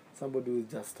somebody who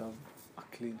just have a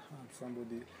clean heart,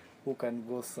 somebody who can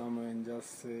go somewhere and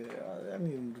just say,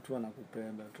 mtu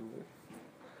anakupenda tu.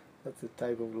 That's the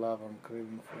type of love I'm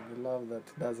craving for. The love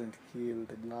that doesn't kill,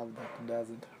 the love that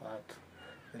doesn't hurt,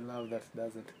 the love that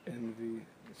doesn't envy.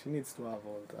 She needs to have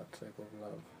all that type of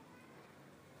love.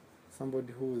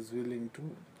 Somebody who is willing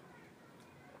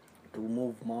to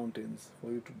move mountains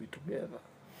for you to be together.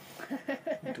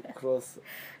 And to cross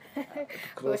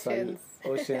oceans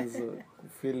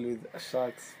filled with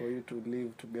sharks for you to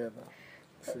live together.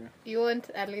 See? You want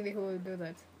a lady who will do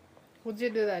that? Would you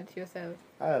do that yourself?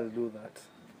 I'll do that.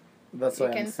 That's you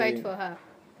why can I'm fight saying for her.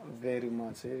 Very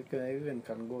much. I even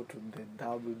can go to the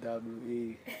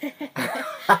WWE.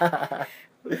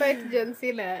 Fight John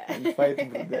Cena. And fight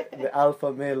the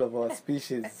alpha male of our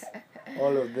species.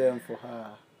 All of them for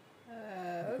her.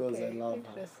 Because okay. I love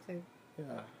Interesting. her.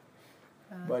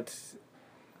 Yeah. But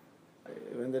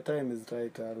when the time is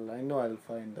right, I know I'll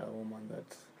find a woman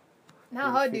that... Now,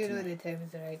 how do you know the time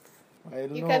is right?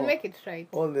 You know can make it right.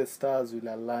 All the stars will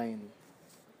align.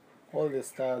 All the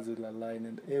stars will align,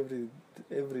 and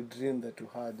every dream that you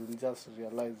had, you'll just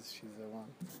realize she's the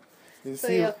one. So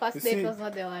your first date was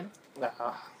not the one?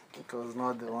 It was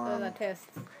not the one. It was a test.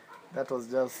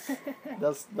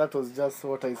 That was just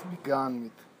what I began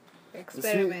with.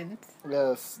 Experiment.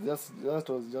 Yes, that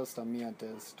was just a mere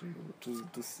test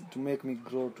to make me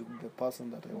grow to the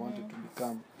person that I wanted to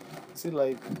become. See,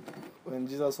 like when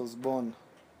Jesus was born,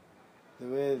 the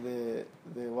way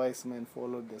the wise men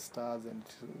followed the stars and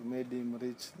made him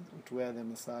reach to where the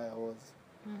Messiah was.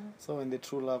 So when the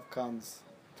true love comes,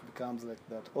 it becomes like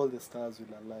that. All the stars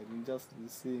will align. You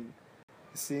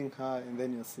seeing her, and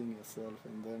then you're seeing yourself,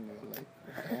 and then you're like,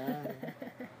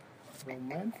 we're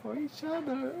meant for each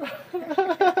other.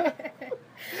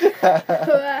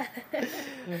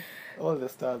 All the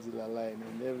stars will align,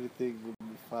 and everything will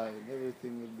be fine.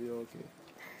 Everything will be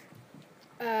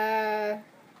okay.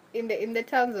 In the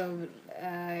terms of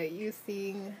you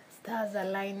seeing stars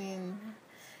aligning,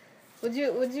 would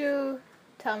you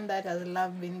term that as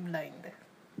love being blind?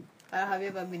 Or have you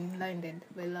ever been blinded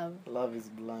by love? Love is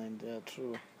blind, yeah,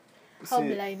 true.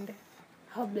 Blind?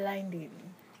 How blinding?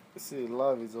 See,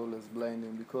 love is always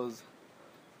blinding because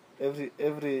every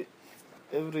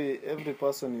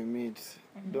person you meet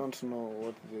don't know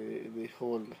what they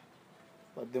hold.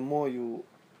 But the more you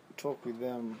talk with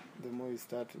them, the more you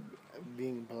start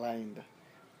being blind,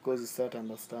 because you start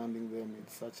understanding them in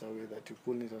such a way that you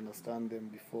couldn't understand them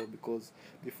before, because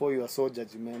before you are so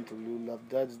judgmental, you will have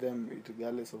judged them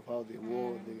regardless of how they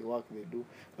work they do.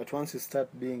 But once you start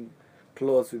being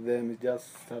close with them, you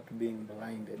just start being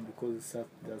blinded, because you start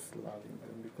just loving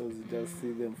them, because you just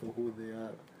see them for who they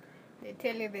are. They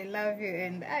tell you they love you,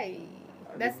 and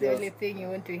that's the only thing you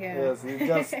want to hear. Yes, they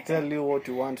just tell you what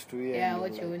you want to hear. Yeah,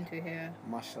 what you want to hear.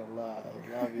 Mashallah,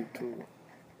 I love you too.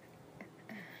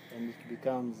 And it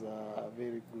becomes a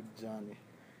very good journey.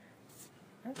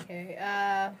 Okay.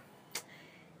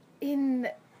 In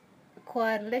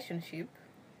kwa relationship,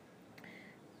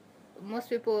 most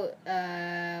people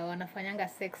wanafanyanga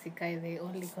sex ikae the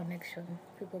only connection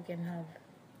people can have.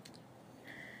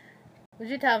 Would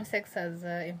you term sex as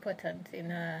important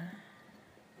in a...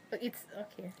 It's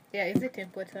okay. Yeah, is it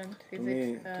important? To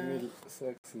me,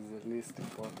 sex is the least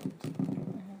important.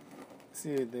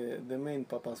 See, the main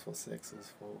purpose for sex is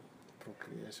for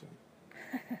procreation.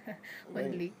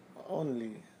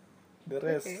 Only. The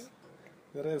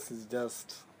rest is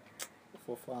just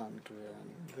for fun.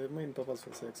 The main purpose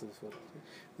for sex is for...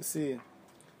 You see,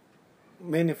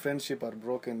 many friendships are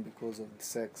broken because of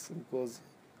sex. Because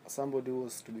somebody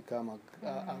wants to become a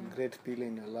great pillar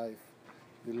in your life.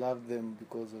 You love them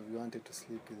because of you wanted to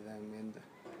sleep with them, and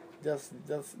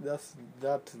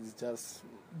that is just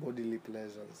bodily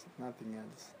pleasures, nothing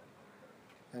else.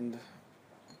 And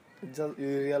you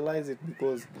realize it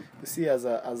because you see, as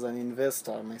an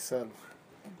investor myself,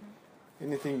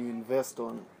 anything you invest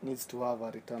on needs to have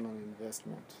a return on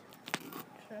investment.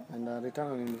 Sure. And a return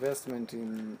on investment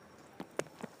in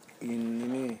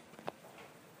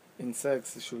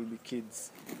sex should be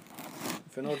kids.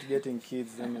 If you're not getting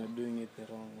kids, then you're doing it the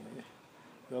wrong way.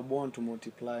 You're born to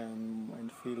multiply and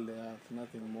fill the earth,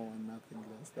 nothing more and nothing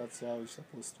less. That's how it's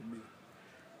supposed to be.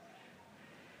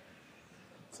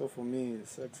 So for me,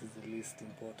 sex is the least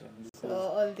important. So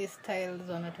all these styles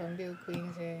wanatuambia huku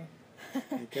nje.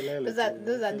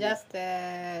 Those are just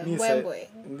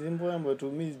mbwembwe.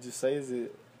 To me,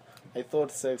 I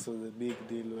thought sex was a big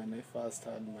deal when I first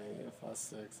had my first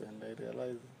sex, and I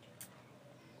realized,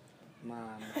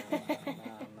 nah,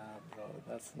 bro,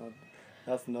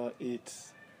 that's not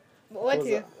it. But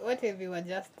what if you were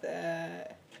just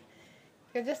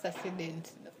you're just a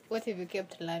student? What if you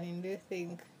kept learning? Do you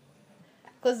think?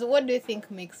 Because what do you think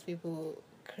makes people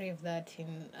crave that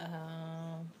in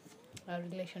a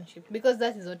relationship? Because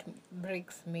that is what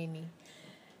breaks many.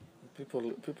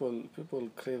 People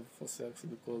crave for sex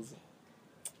because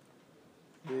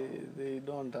they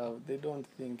don't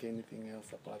think anything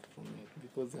else apart from it,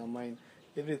 because their mind,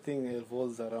 everything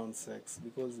evolves around sex,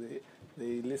 because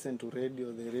they listen to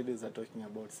radio, the radios are talking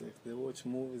about sex. They watch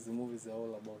movies, the movies are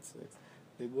all about sex.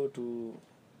 They go to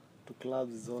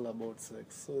clubs, is all about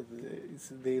sex. So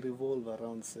they revolve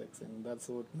around sex, and that's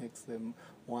what makes them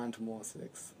want more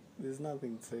sex. There's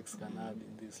nothing sex can add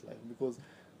in this life, because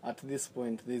at this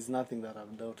point there's nothing that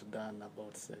I've done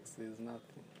about sex. There's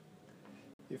nothing.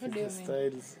 If it's the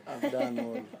styles, I've done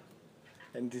all,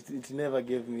 and it never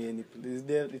gave me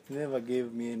it never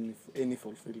gave me any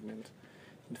fulfillment.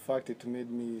 In fact, it made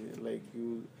me like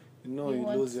you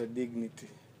lose your dignity.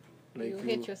 Like you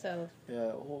hate yourself.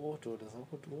 Yeah. What was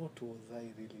I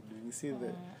really doing? You see,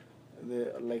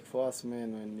 the like for us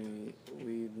men, when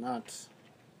we nut,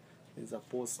 there's a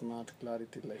post-nut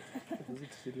clarity. Like, was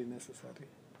it really necessary?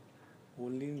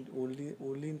 Wouldn't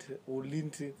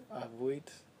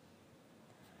avoid?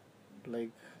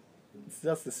 Like, It's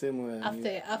just the same way.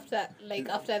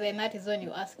 After the night is when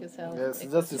you ask yourself. Yes,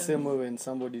 it's just the same way when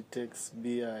somebody takes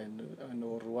beer and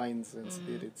or wines and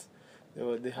spirits.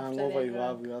 The hangover you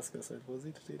have, you ask yourself, was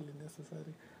it really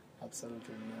necessary?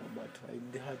 Absolutely no, but I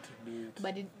had to do it.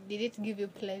 But did it give you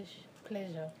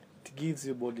pleasure? It gives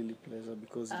you bodily pleasure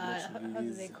because it gets released. How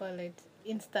do they call it?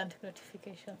 Instant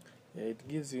gratification. Yeah, it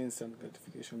gives you instant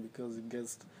gratification because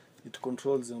it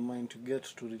controls your mind to get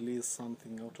to release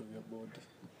something out of your body.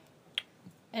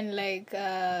 And like,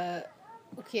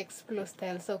 explore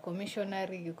style, so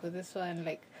commissionary, because this one,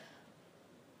 like,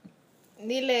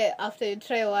 Nile, after you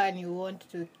try one, you want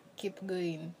to keep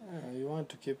going. Yeah, you want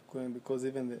to keep going because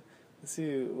you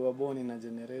see, we were born in a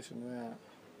generation where...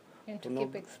 And to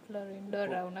keep exploring.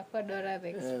 Dora, unakuwa Dora the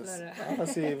Explorer.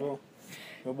 Yes, see, we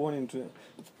were born into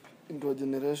a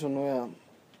generation where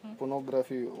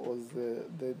pornography was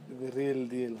the real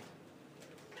deal.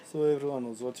 So everyone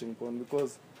was watching porn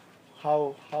because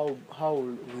how will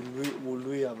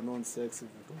we have known sex if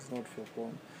it was not for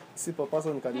porn? See, per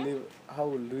person can live. How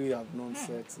will we have known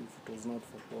sex if it was not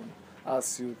for porn?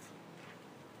 As youth,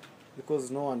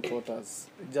 because no one taught us.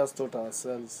 We just taught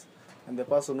ourselves. And the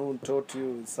person who taught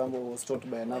you, someone was taught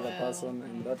by another person,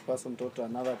 and that person taught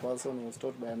another person who was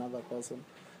taught by another person.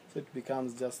 So it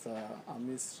becomes just a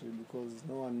mystery because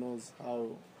no one knows how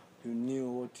you knew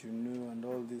what you knew and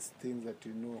all these things that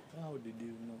you know. How did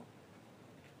you know?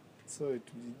 So it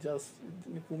just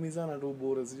ni kuumizana tu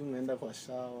bure, sijui mnaenda kwa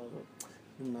shower,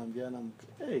 mnaambiana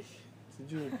hey,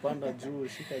 sijui upanda juu,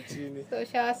 shika chini. So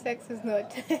shower sex is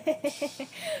not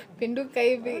pinduka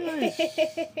hivi.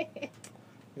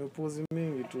 Ni upuzi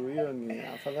mingi tu, hiyo ni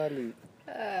afadhali.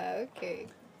 Okay.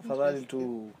 Afadhali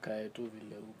tu kae tu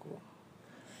vile huko.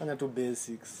 Fanya tu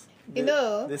basics.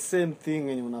 The same thing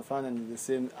yenye unafanya ni the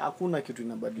same. Hakuna kitu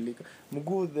inabadilika.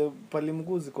 Pali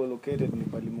mguu ziko located ni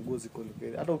pali mguu ziko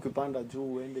located. Hata ukipanda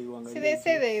juu uende uangalie. See, they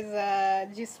say there is a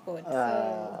G-spot.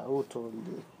 Who told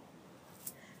you?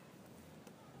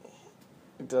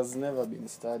 It has never been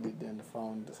studied and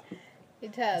found.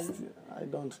 It has. I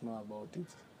don't know about it.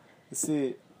 You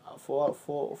see, for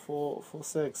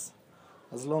sex,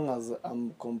 as long as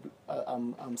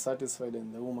I'm satisfied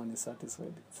and the woman is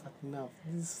satisfied, it's enough.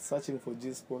 This searching for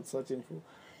G-spot, searching for...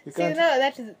 See, no,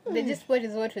 that is, the G-spot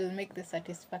is what will make the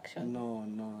satisfaction. No,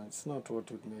 it's not what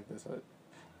would make the satisfaction.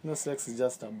 No, sex is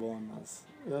just a bonus.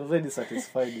 You're already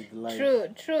satisfied with life.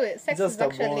 True. Sex just is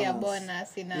actually a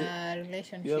bonus in a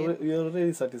relationship. You're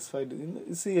already satisfied.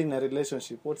 You see, in a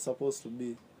relationship, what's supposed to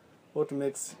be? What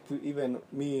makes even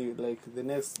me, like the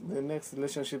next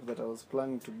relationship that I was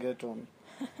planning to get on,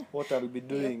 what I'll be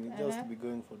doing, just be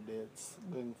going for dates,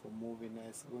 going for movie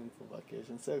nights, going for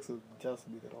vacation. Sex will just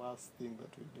be the last thing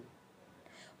that we do.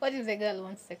 What if the girl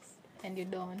wants sex and you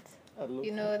don't?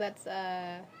 You know, that's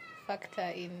a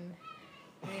factor in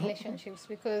relationships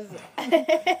because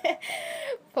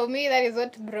for me that is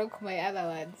what broke my other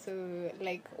one. So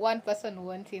like one person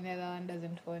wanting, the other one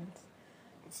doesn't want.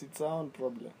 It's her own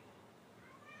problem.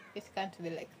 It can't be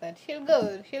like that. She'll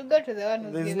go to the one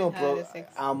who's There's giving no her the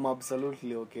sex. I'm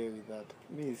absolutely okay with that.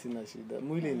 Me sina shida.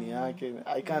 Mwili ni yake.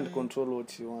 I can't control what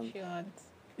she wants.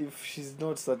 If she's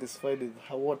not satisfied with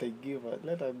what I give her,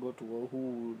 let her go to who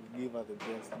will give her the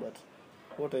best. But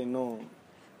what I know...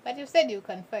 But you said you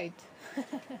can fight.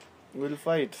 We'll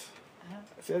fight.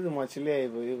 Siwezi mwachilia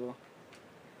hivyo.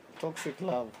 Toxic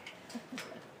love.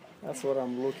 That's what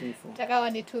I'm looking for. Taka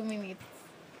 2 minutes.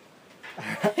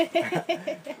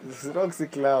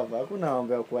 Toxic love. Hakuna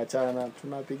mambo ya kuachana.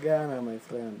 Tunapigana, my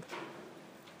friend.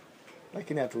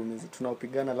 Lakini hatuumizi.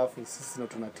 Tunapigana alafu sisi ndo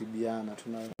tunatibiana.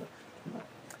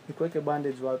 Nikuweke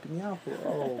bandage wapi? Ni hapo.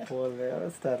 Oh,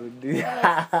 pole.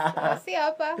 Sitarudia. Si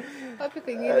hapa. Wapi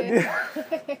kwingine?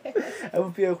 Hapo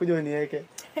pia kuja uniweke.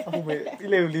 Hapo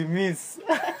ile ulimiss.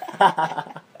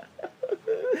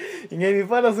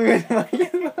 Ingenipata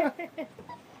singenimaliza.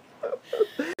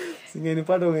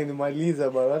 Singenipata ungenimaliza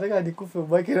bado. Nataka nikufe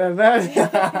ubaki na nani?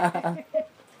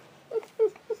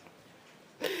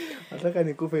 Nataka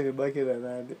nikufe nibaki na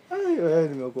nani? Wewe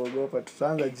nimekuogopa.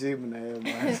 Tutaanza gym na yeye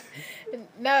man.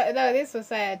 Now this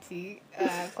society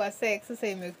kwa sex sasa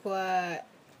imekuwa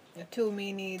 2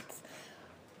 minutes.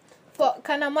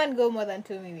 Can a man go more than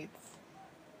 2 minutes?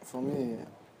 For me,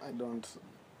 I don't.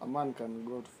 A man can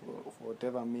go for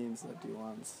whatever means that he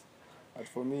wants. But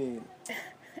for me,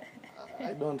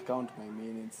 I don't count my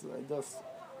minutes.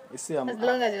 You see, as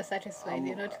long as you're satisfied,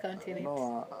 you're not counting it.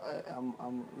 No,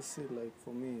 I'm. You see, like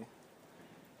for me,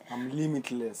 I'm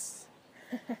limitless.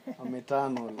 I'm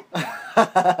eternal.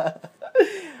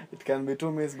 It can be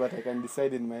 2 minutes, but I can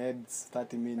decide in my head it's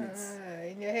 30 minutes.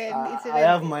 In your head, it's I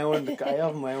have my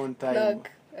own time. Look,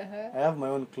 I have my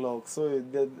own clock, so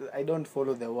I don't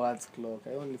follow the words clock.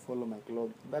 I only follow my clock.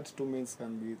 That 2 minutes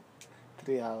can be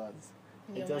 3 hours.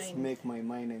 I just make my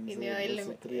mind and say that's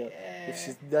 3 hours. If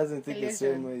she doesn't think the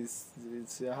same way,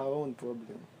 it's her own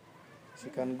problem. She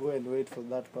can go and wait for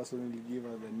that person who will give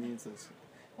her the means.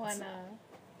 1 hour.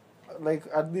 Like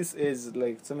at this age,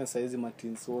 like tuseme saizi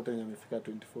matins wote wenye wamefika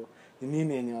 24, ni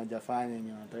nini yenye hawajafanya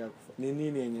yenye wanataka kufanya? Ni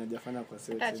nini yenye hawajafanya kwa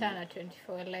sasa? Achana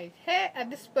 24, like hey, at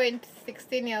this point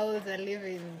 16 year olds are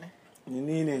living. Ni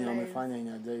nini yenye wamefanya yenye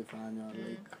hawajaifanya?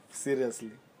 Like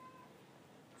seriously,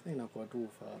 sasa inakuwa tu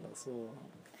ufala. So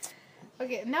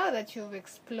okay, now that you've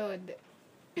explored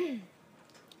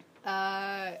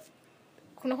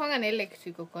kuna kwanga na ile kitu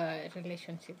iko kwa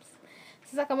relationships.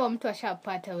 Sasa kama mtu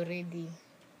ashapata already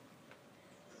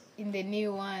in the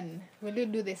new one, will you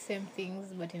do the same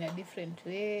things but in a different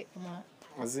way?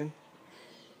 As in?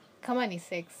 Kama ni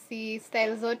sexy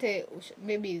style zote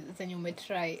maybe zenye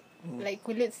umetry, like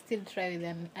will you still try with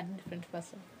a different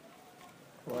person?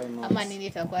 Why not? Ama nini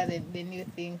itakuwa the new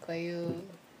thing kwa you?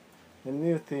 The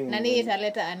new thing. Na nini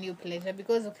italeta a new pleasure?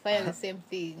 Because ukifanya the same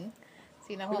thing,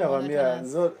 sinakwambia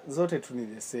zote tu ni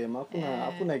the same.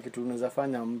 Hakuna kitu unaweza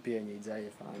fanya mpya yenye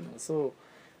haijaifanya. So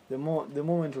the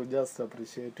moment you just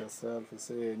appreciate yourself, you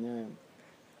say yenyewe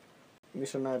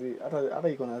missionary, hata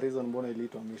iko na reason mbona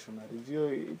iliitwa missionary.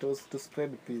 It was to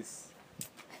spread peace.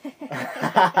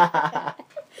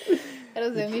 That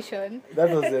was the mission.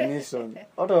 That was the mission.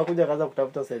 Watu wakuja kaanza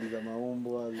kutafuta side za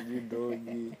maumbwa, sijui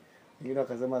dogi. Wengine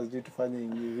wakasema sijui tufanye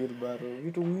wheelbarrow,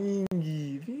 vitu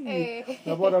mingi.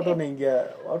 Na bado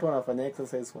watu wanafanya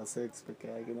exercise for sex peke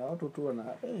yake. Na watu tu wana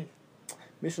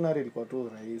missionary ilikuwa tu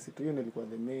rahisi. Tu hiyo ilikuwa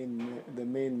the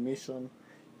main mission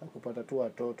ya kupata tu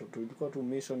watoto. Tu ilikuwa tu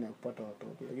mission ya kupata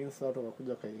watoto. Lakini sasa watu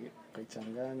wakakuja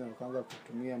kaichanganya, wakaanza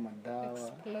kutumia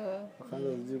madawa.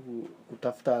 Wakaanza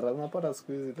kutafuta raha. Unapata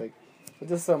siku hizi like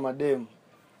sasa madem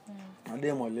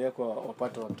waliwekwa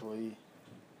wapate watoi.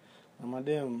 Na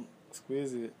madem siku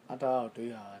hizi hata hao watoi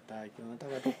hawataki.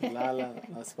 Wanataka tu kulala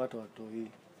na wasipate watoi.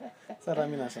 Sasa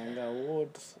mimi nashangaa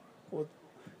what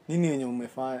nini yenye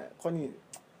umefanya? Kwani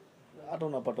hata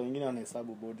unapata wengine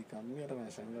wanahesabu body count. Mimi hata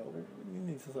nashangaa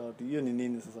nini sasa watu hiyo ni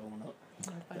nini sasa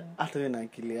hata wewe na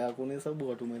akili yako unahesabu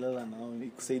watu umelala nao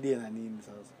ikusaidie na nini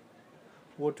sasa?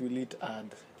 What will it add?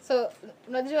 So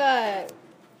unajua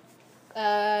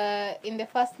in the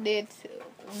first date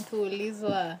mtu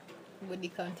ulizwa body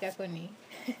count yako ni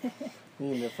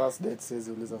in the first date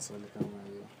siwezi uliza swali kama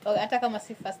hiyo. Okay, hata kama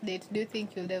si first date, do you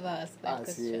think you'll ever ask that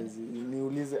question? Siwezi.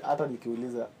 Niulize hata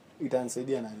nikiuliza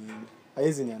itanisaidia na nini?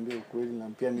 Haizi niambie ukweli na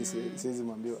pia mimi siwezi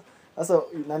mwambie. Sasa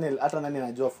nani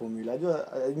anajua formula? Najua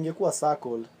ingekuwa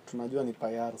circle tunajua ni pi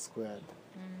r squared.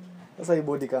 Sasa hii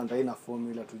body count haina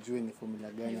formula, tujue ni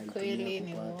formula gani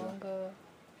alitumia kupata.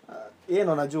 Yeye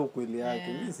ndo anajua ukweli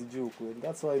yake, mimi sijui ukweli.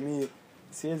 That's why mimi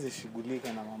siwezi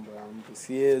shughulika na mambo ya mtu.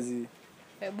 Siwezi.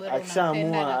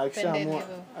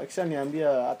 Akishaniambia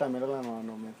hata amelala na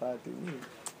wanaume 30.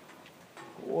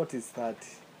 What is that?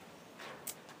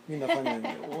 Mimi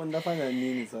nafanya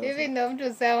nini sasa? Hivi ndo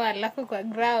mtu sawa alafu kwa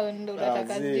ground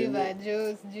unataka jiva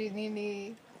juice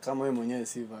nini? Kama wewe mwenyewe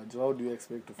si virgin, how do you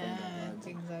expect to find a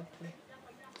virgin? Exactly.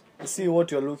 You see,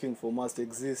 what you're looking for must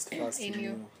exist first in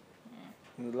you.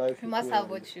 In life you must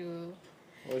have what you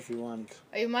want.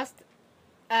 You must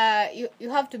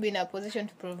you have to be in a position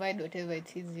to provide whatever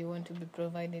it is you want to be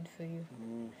provided for you.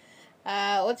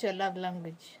 What's your love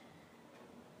language?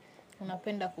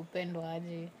 Unapenda kupendwa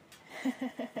aje?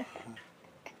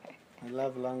 My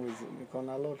love language, niko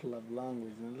na lot love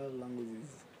language. My love language is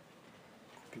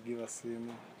kupigiwa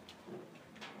simu.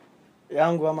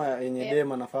 Yangu ama yenye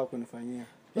dema nafaa kunifanyia.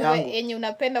 Yangu yenye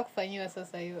unapenda kufanywa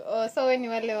sasa hiyo. So wewe ni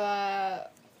wale wa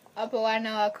hapo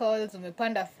wana wa calls,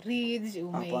 umepanda fridge,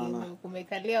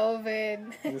 umekalia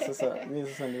oven. Mimi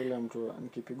sasa ni yule mtu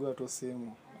nikipigwa tu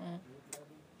simu.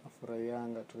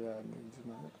 Nafurahianga tu yani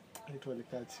mtu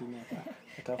alikaa chini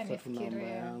atafuta tu namba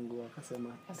yangu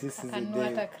akasema this is the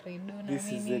day.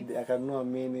 This is the day. Akanunua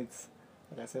minutes.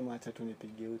 Akasema acha tu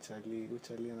nipigie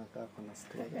uchali anakaa kuna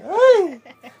story.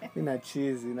 Mimi na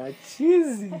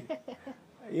cheese.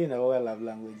 Hii na love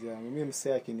language yangu. Mimi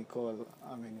msee akinicall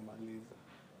amenimaliza.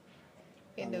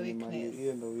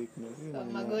 Hiyo ndo weakness.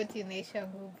 Magoti inaisha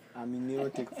nguvu.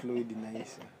 Amniotic fluid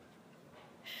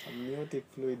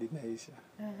inaisha.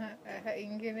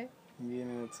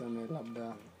 Ingine tuseme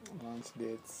labda lunch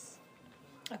dates.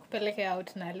 Akupeleke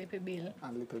out na alipe bill.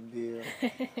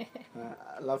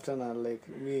 Laughter na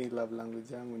like me love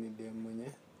language yangu ni dem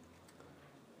mwenye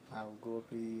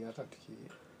haogopi hata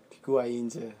tukikuwa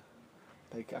nje.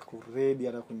 Like ako ready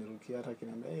hata kunirukia hata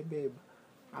kiniambia hey babe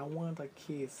I want a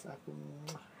kiss.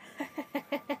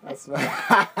 That's my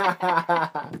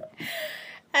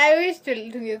I wish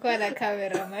tungekuwa na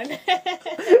camera man.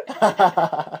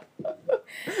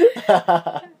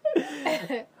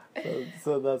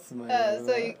 So that's my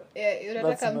So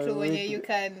unataka mtu mwenye you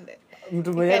can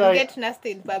get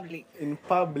nasty in public. In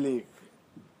public.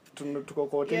 Tuko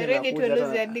kwa hoteli. You're ready to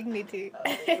lose your dignity.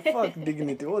 Fuck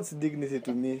dignity. What's dignity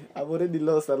to me? I've already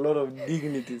lost a lot of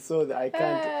dignity, so I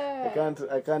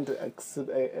can't accept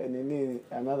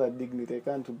another dignity. I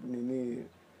can't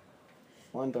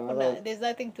want another. There's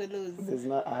nothing to lose.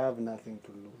 I have nothing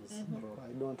to lose, bro.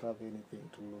 I don't have anything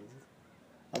to lose.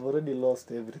 I've already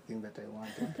lost everything that I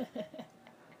wanted.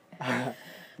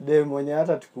 Dem mwenye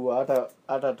hata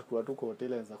tukua tuko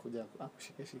hoteli anaweza kuja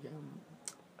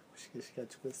kushika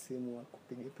chukua simu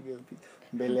kupiga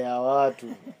mbele ya watu.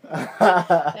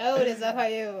 Na unaweza fanya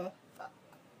hivyo?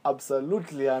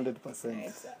 Absolutely 100%.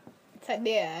 It's a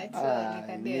dare,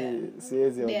 actually.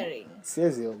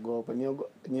 Siwezi ogopa.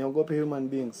 Niogope human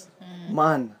beings.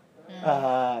 Man.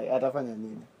 Atafanya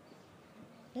nini?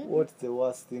 What's the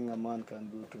worst thing a man can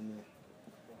do to me?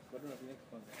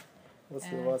 What's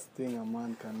the worst thing a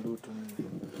man can do to me?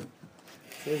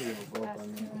 Siwezi ogopa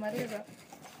nini?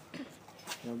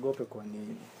 Niogope kwa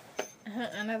nini?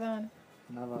 Another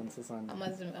one sasa.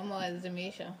 Ama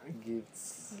wazimisha.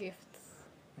 Gifts.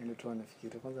 Ndio tu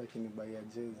anafikiria kwanza akinibaia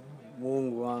jezi.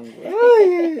 Mungu wangu.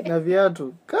 Na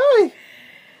viatu. Kai.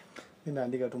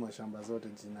 Ninaandika tu mashamba zote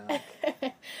jina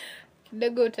lake.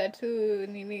 Kidogo tattoo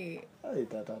nini?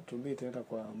 Tattoo tena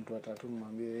kwa mtu wa tattoo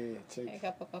mwambie check.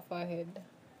 Hapa kwa forehead.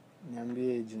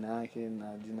 Niambie jina yake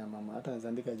na jina mama. Hata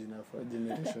naandika jina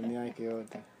generation yake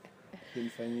yote.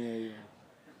 Nifanyie hiyo.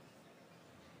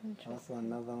 Also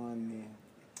another one ni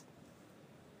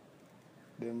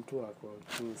dem tu ako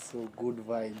tu so good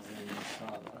vibes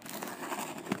inshallah.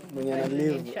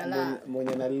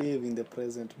 Mwenye na live in the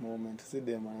present moment. Si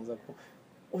dem anaanza ku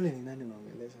ule ni nani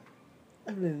unaongelesha?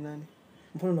 Ule ni nani?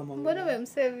 Mbona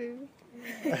umemsave?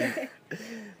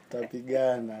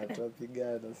 Tapigana.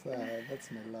 Sawa,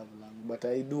 that's my love language. But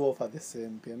I do offer the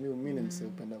same. Pia mimi ni msee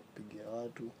upenda kupigia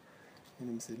watu.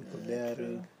 Mimi ni msee niko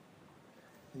daring.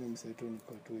 Mimi ni msee tu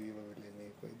niko tu hivyo vile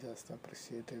niko. I just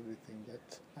appreciate everything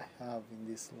that I have in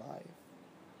this life.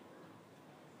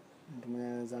 Mtu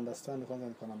mwenye understand kwanza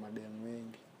niko na madem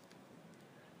wengi.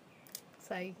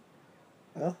 Sai.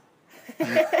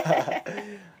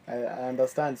 I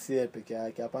understand si peke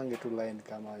yake apange tu line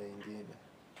kama wengine.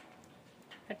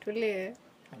 Atulie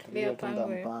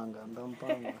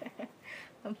Ndampanga.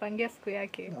 Nampangia siku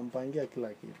yake. Nampangia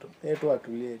kila kitu. Tu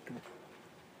atulie tu.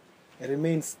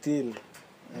 Remain still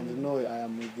and know I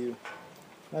am with you.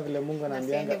 Na vile Mungu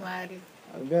ananiambia.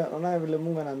 Unaona vile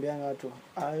Mungu ananiambia watu,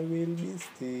 I will be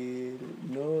still,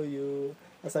 know you.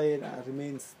 Sasa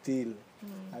remain still.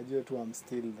 Ajue tu I'm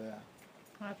still there.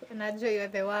 Najua you're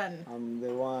the one. I'm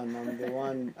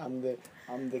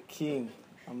the king.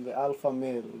 I'm the alpha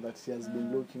male that she has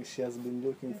been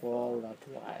looking for all that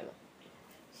while.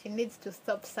 She needs to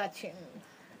stop searching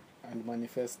and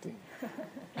manifesting.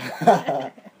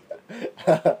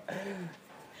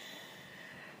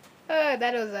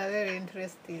 That was a very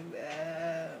interesting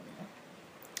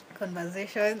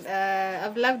conversation.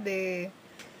 I've loved the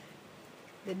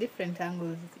different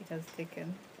angles it has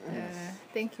taken. Yes.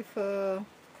 Thank you for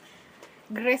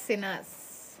gracing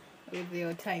us with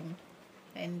your time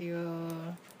and your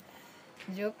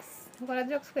jokes. What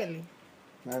jokes really?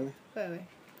 Nani? Wewe.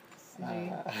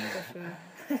 I'm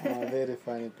a very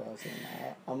funny person.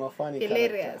 I'm a funny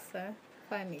hilarious, character.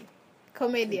 Funny.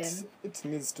 Comedian. It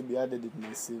needs to be added in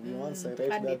my CV. Once I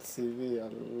write that CV, I'll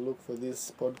look for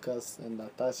this podcast and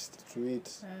attach to it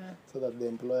so that the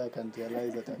employer can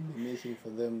realize that I've been making for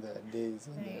them their days.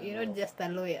 You're not just a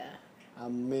lawyer.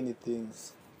 I'm many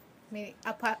things.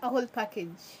 A whole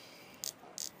package.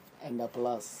 And a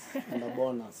plus. And a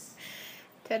bonus.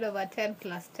 10 over 10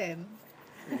 plus 10.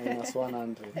 Minus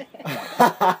 100.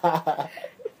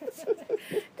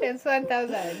 Times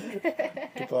 1,000.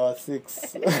 To power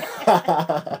 6.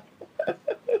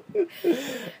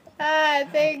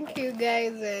 Thank you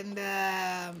guys, and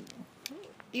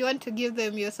you want to give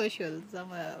them your socials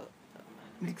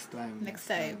next time.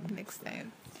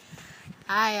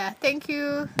 Thank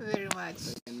you very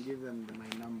much. And give them my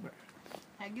number.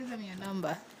 I give them your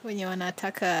number when you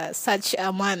wanataka such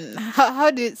a man.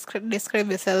 How do you describe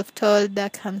yourself? Tall,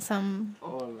 dark, handsome?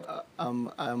 I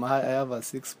have a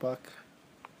 6-pack.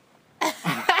 I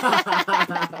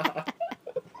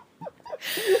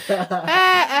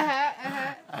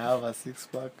have a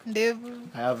 6-pack. Ndevu.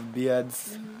 I have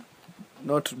beards.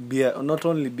 Not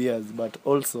only beards, but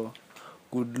also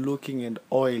good-looking and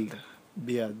oiled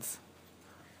beards.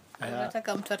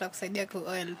 Unataka mtu atakusaidia ku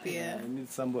oil pia. I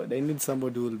need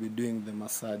somebody who will be doing the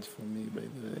massage for me, by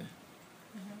the way.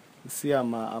 You see,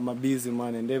 I'm a busy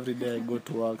man, and every day I go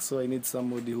to work, so I need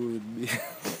somebody who will be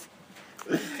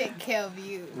Take care of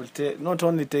you. will not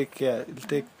only take care, will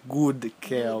take good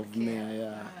care of me.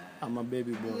 Yeah, I'm a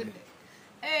baby boy. Good.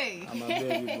 Hey. I'm a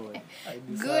baby boy.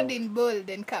 Good in bold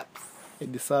and caps. I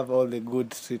deserve all the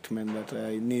good treatment that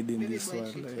I need in Baby this boy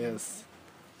world. treatment. Yes.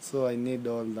 So I need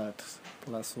all that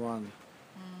plus one.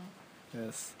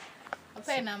 Yes.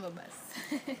 Pay number bus.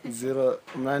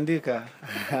 Mnaandika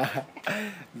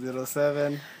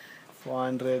 07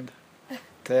 400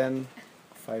 10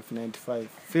 595.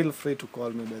 Feel free to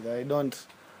call me, but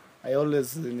I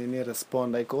always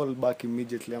respond. I call back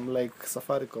immediately. I'm like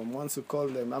Safaricom. Once you call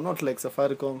them, I'm not like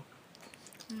Safaricom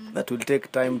that will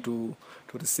take time to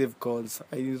receive calls.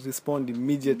 I respond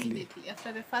immediately.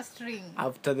 After the first ring.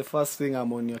 After the first ring,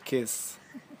 I'm on your case.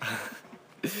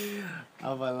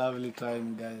 Have a lovely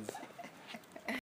time, guys.